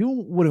 right? You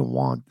wouldn't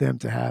want them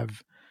to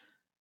have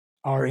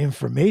our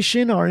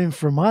information, our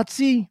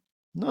informazi.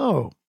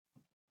 No.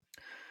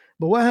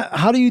 But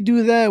how do you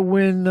do that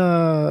when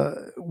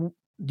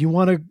you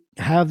want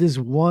to have this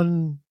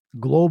one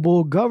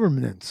global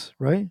governance,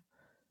 right?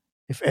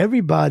 If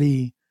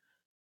everybody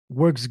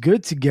works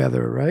good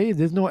together, right?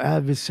 There's no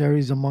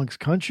adversaries amongst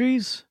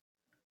countries,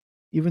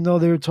 even though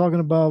they're talking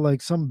about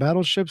like some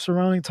battleships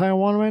surrounding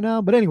Taiwan right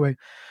now. But anyway,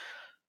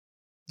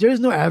 there's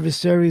no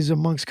adversaries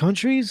amongst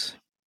countries.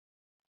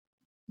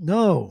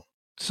 No.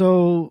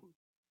 So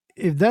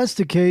if that's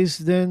the case,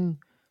 then,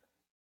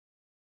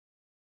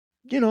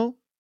 we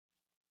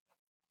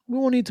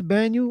won't need to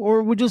ban you,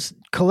 or we'll just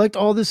collect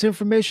all this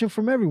information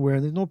from everywhere.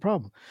 And there's no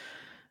problem.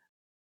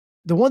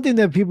 The one thing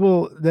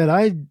that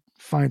I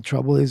find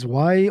trouble is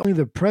why only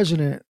the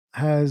president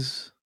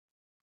has,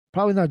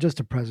 probably not just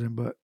the president,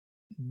 but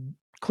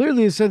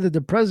clearly it said that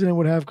the president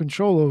would have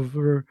control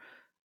over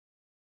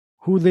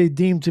who they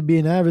deem to be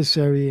an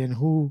adversary and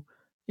who,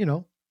 I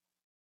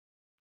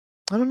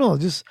don't know,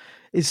 just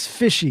it's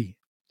fishy.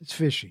 It's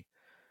fishy.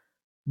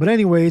 But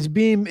anyway,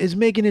 it's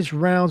making its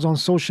rounds on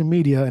social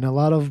media, and a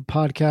lot of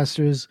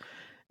podcasters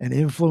and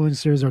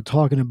influencers are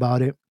talking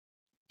about it.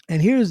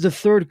 And here's the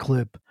third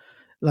clip.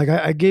 Like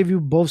I gave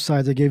you both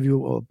sides. I gave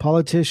you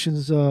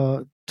politicians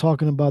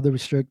talking about the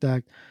Restrict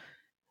Act,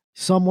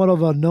 somewhat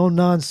of a no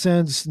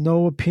nonsense,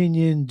 no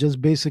opinion,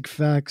 just basic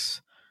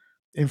facts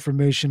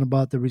information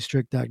about the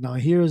Restrict Act. Now,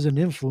 here's an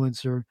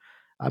influencer.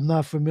 I'm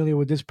not familiar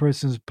with this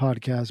person's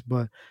podcast,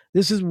 but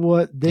this is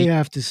what they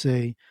have to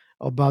say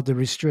about the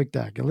Restrict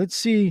Act. And let's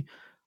see,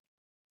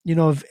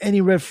 if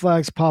any red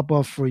flags pop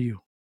up for you.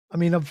 I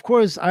mean, of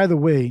course, either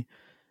way,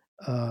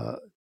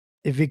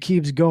 if it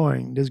keeps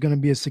going, there's going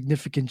to be a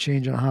significant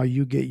change on how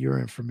you get your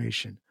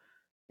information.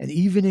 And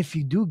even if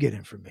you do get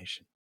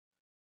information,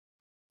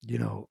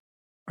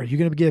 are you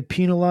going to get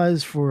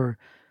penalized for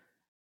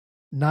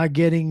not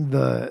getting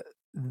the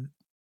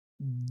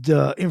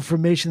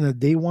information that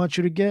they want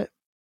you to get.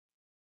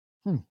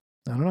 I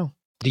don't know.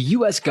 The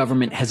U.S.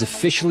 government has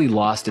officially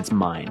lost its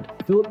mind.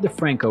 Philip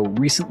DeFranco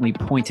recently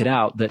pointed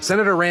out that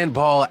Senator Rand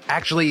Paul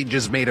actually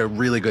just made a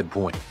really good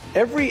point.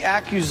 Every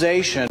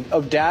accusation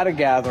of data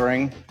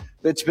gathering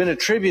that's been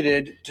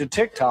attributed to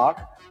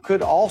TikTok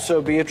could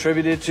also be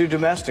attributed to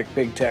domestic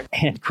big tech.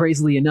 And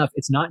crazily enough,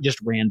 it's not just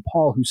Rand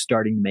Paul who's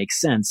starting to make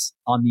sense.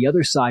 On the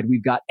other side,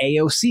 we've got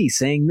AOC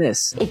saying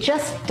this. It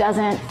just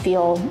doesn't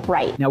feel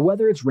right. Now,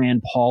 whether it's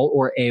Rand Paul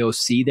or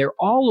AOC, they're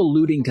all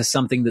alluding to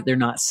something that they're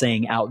not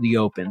saying out in the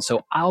open,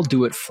 so I'll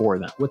do it for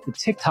them. What the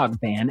TikTok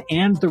ban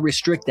and the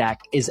Restrict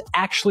Act is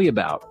actually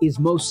about is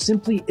most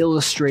simply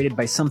illustrated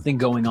by something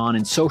going on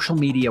in social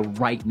media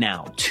right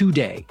now,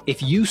 today.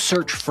 If you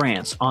search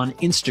France on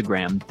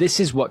Instagram, this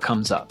is what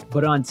comes up.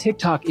 But on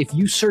TikTok, if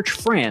you search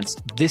France,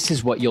 this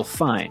is what you'll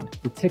find.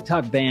 The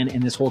TikTok ban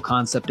and this whole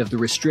concept of the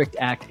Restrict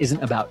Act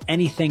isn't about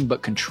anything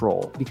but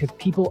control, because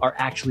people are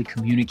actually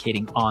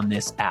communicating on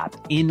this app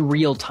in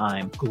real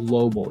time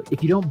globally.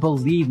 If you don't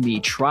believe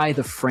me, try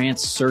the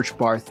France search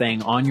bar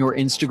thing on your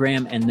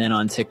Instagram and then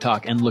on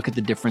TikTok and look at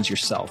the difference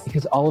yourself,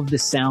 because all of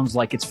this sounds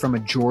like it's from a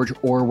George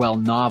Orwell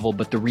novel,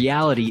 but the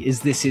reality is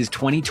this is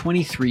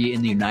 2023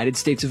 in the United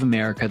States of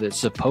America that's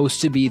supposed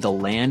to be the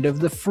land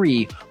of the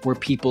free, where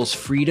people's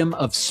freedom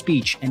of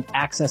speech and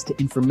access to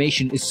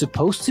information is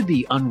supposed to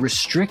be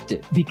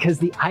unrestricted. Because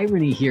the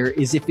irony here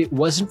is, if it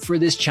wasn't for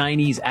this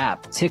Chinese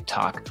app,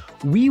 TikTok,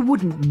 we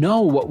wouldn't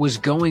know what was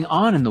going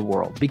on in the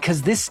world,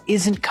 because this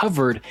isn't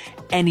covered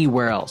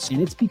anywhere else.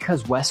 And it's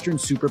because Western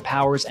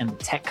superpowers and the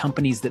tech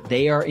companies that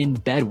they are in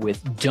bed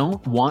with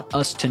don't want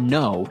us to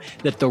know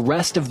that the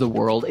rest of the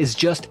world is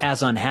just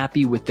as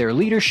unhappy with their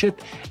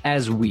leadership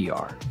as we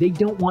are. They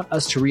don't want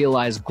us to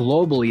realize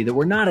globally that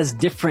we're not as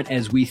different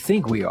as we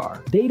think we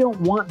are. They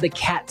don't want the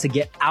cat to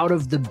get out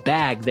of the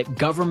bag that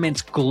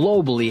governments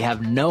globally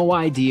have no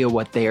idea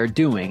what they are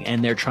doing,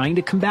 and they're trying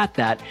to combat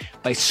that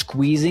by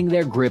squeezing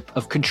their grip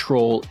of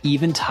control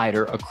even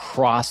tighter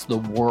across the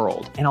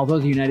world. And although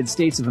the United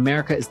States of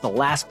America is the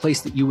last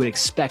place that you would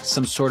expect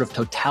some sort of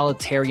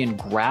totalitarian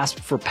grasp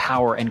for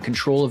power and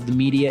control of the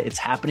media, it's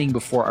happening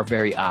before our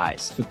very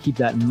eyes. So keep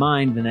that in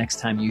mind the next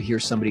time you hear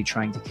somebody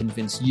trying to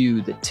convince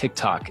you that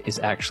TikTok is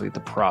actually the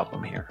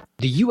problem here.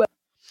 The U.S.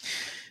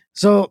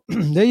 So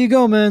there you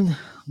go, man.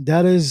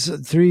 That is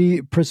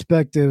 3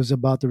 perspectives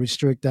about the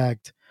Restrict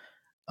Act.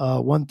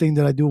 One thing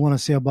that I do want to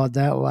say about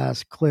that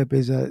last clip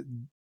is that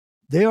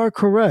they are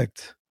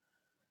correct.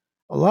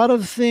 A lot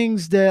of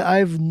things that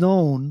I've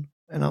known,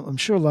 and I'm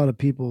sure a lot of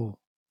people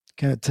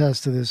can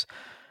attest to this,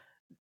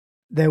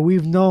 that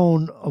we've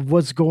known of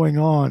what's going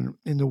on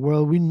in the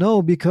world, we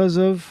know because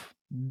of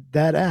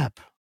that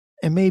app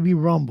and maybe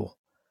Rumble,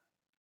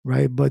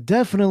 right? But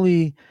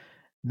definitely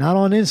not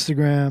on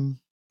Instagram,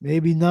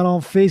 maybe not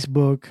on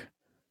Facebook,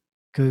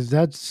 because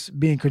that's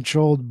being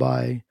controlled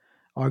by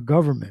our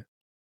government.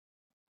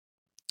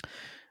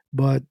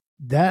 But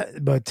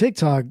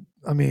TikTok,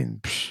 I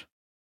mean,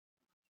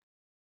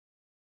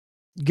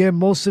 get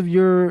most of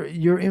your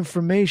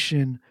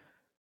information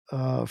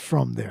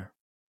from there.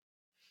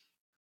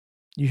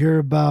 You hear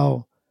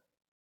about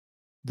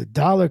the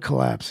dollar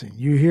collapsing.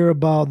 You hear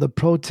about the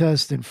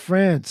protest in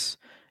France.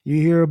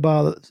 You hear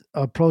about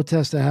a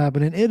protest that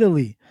happened in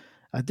Italy.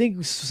 I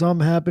think some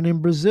happened in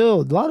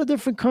Brazil. A lot of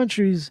different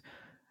countries,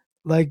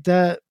 like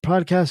that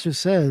podcaster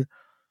said,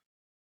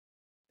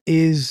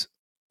 is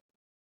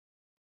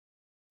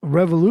a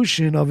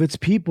revolution of its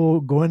people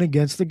going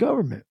against the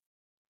government,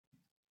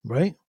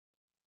 right?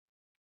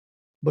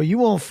 But you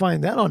won't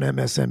find that on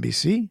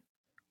MSNBC,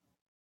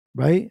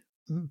 right?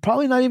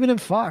 Probably not even in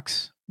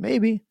Fox,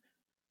 maybe.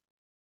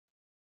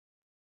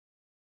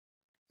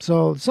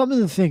 So something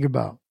to think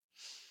about.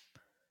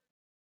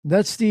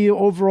 That's the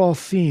overall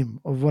theme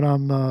of what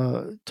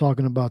I'm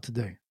talking about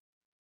today.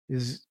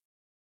 Is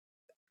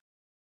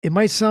it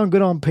might sound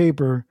good on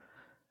paper,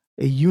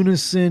 a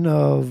unison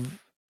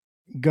of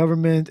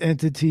government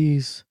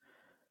entities,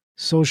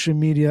 social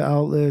media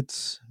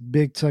outlets,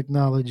 big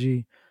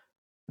technology.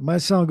 It might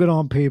sound good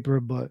on paper,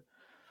 but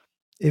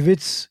if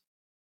it's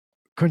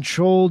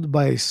controlled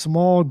by a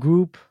small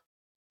group,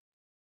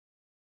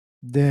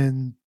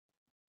 then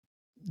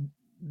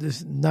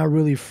this is not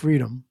really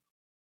freedom.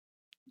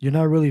 You're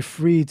not really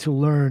free to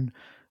learn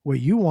what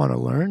you want to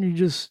learn. You're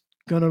just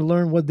going to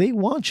learn what they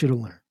want you to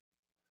learn.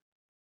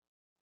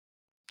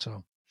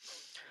 So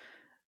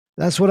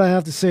that's what I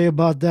have to say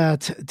about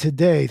that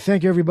today.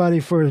 Thank you, everybody,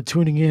 for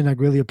tuning in. I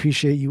really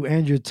appreciate you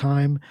and your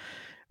time.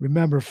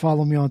 Remember,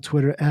 follow me on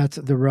Twitter at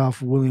the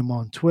Ralph William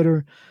on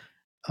Twitter.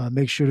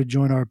 Make sure to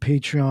join our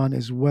Patreon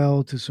as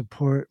well to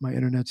support my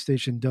internet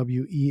station,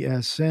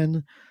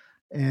 WESN.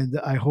 And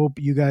I hope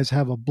you guys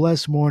have a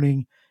blessed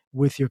morning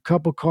with your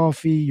cup of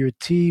coffee, your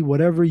tea,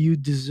 whatever you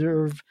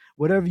deserve,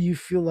 whatever you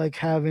feel like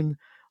having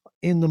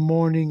in the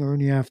morning or in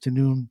the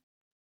afternoon.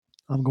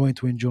 I'm going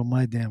to enjoy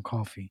my damn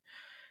coffee.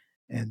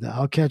 And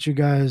I'll catch you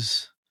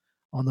guys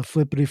on the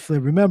flippity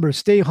flip. Remember,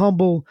 stay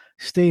humble,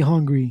 stay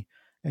hungry,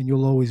 and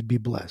you'll always be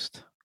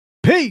blessed.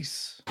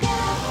 Peace.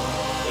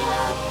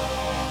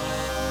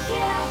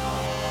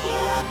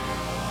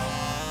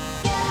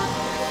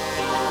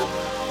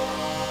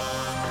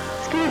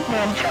 Excuse me,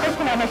 I'm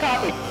choking on my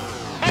coffee.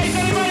 Hey, does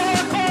anybody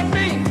want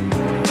coffee?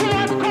 Who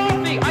wants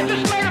coffee? I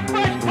just made a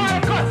fresh pile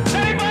of cups. Does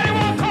anybody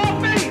want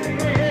coffee?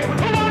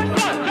 Who wants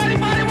cups? Does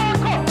anybody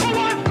want coffee? Who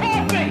wants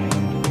coffee?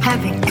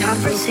 Having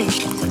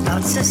conversations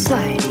about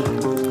society,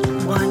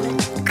 one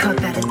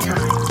cup at a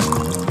time.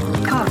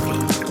 Coffee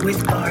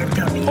with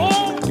RW.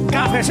 Un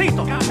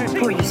cafecito.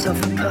 Pour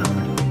yourself a cup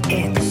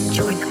and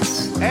join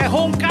us. Es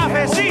un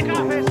cafecito.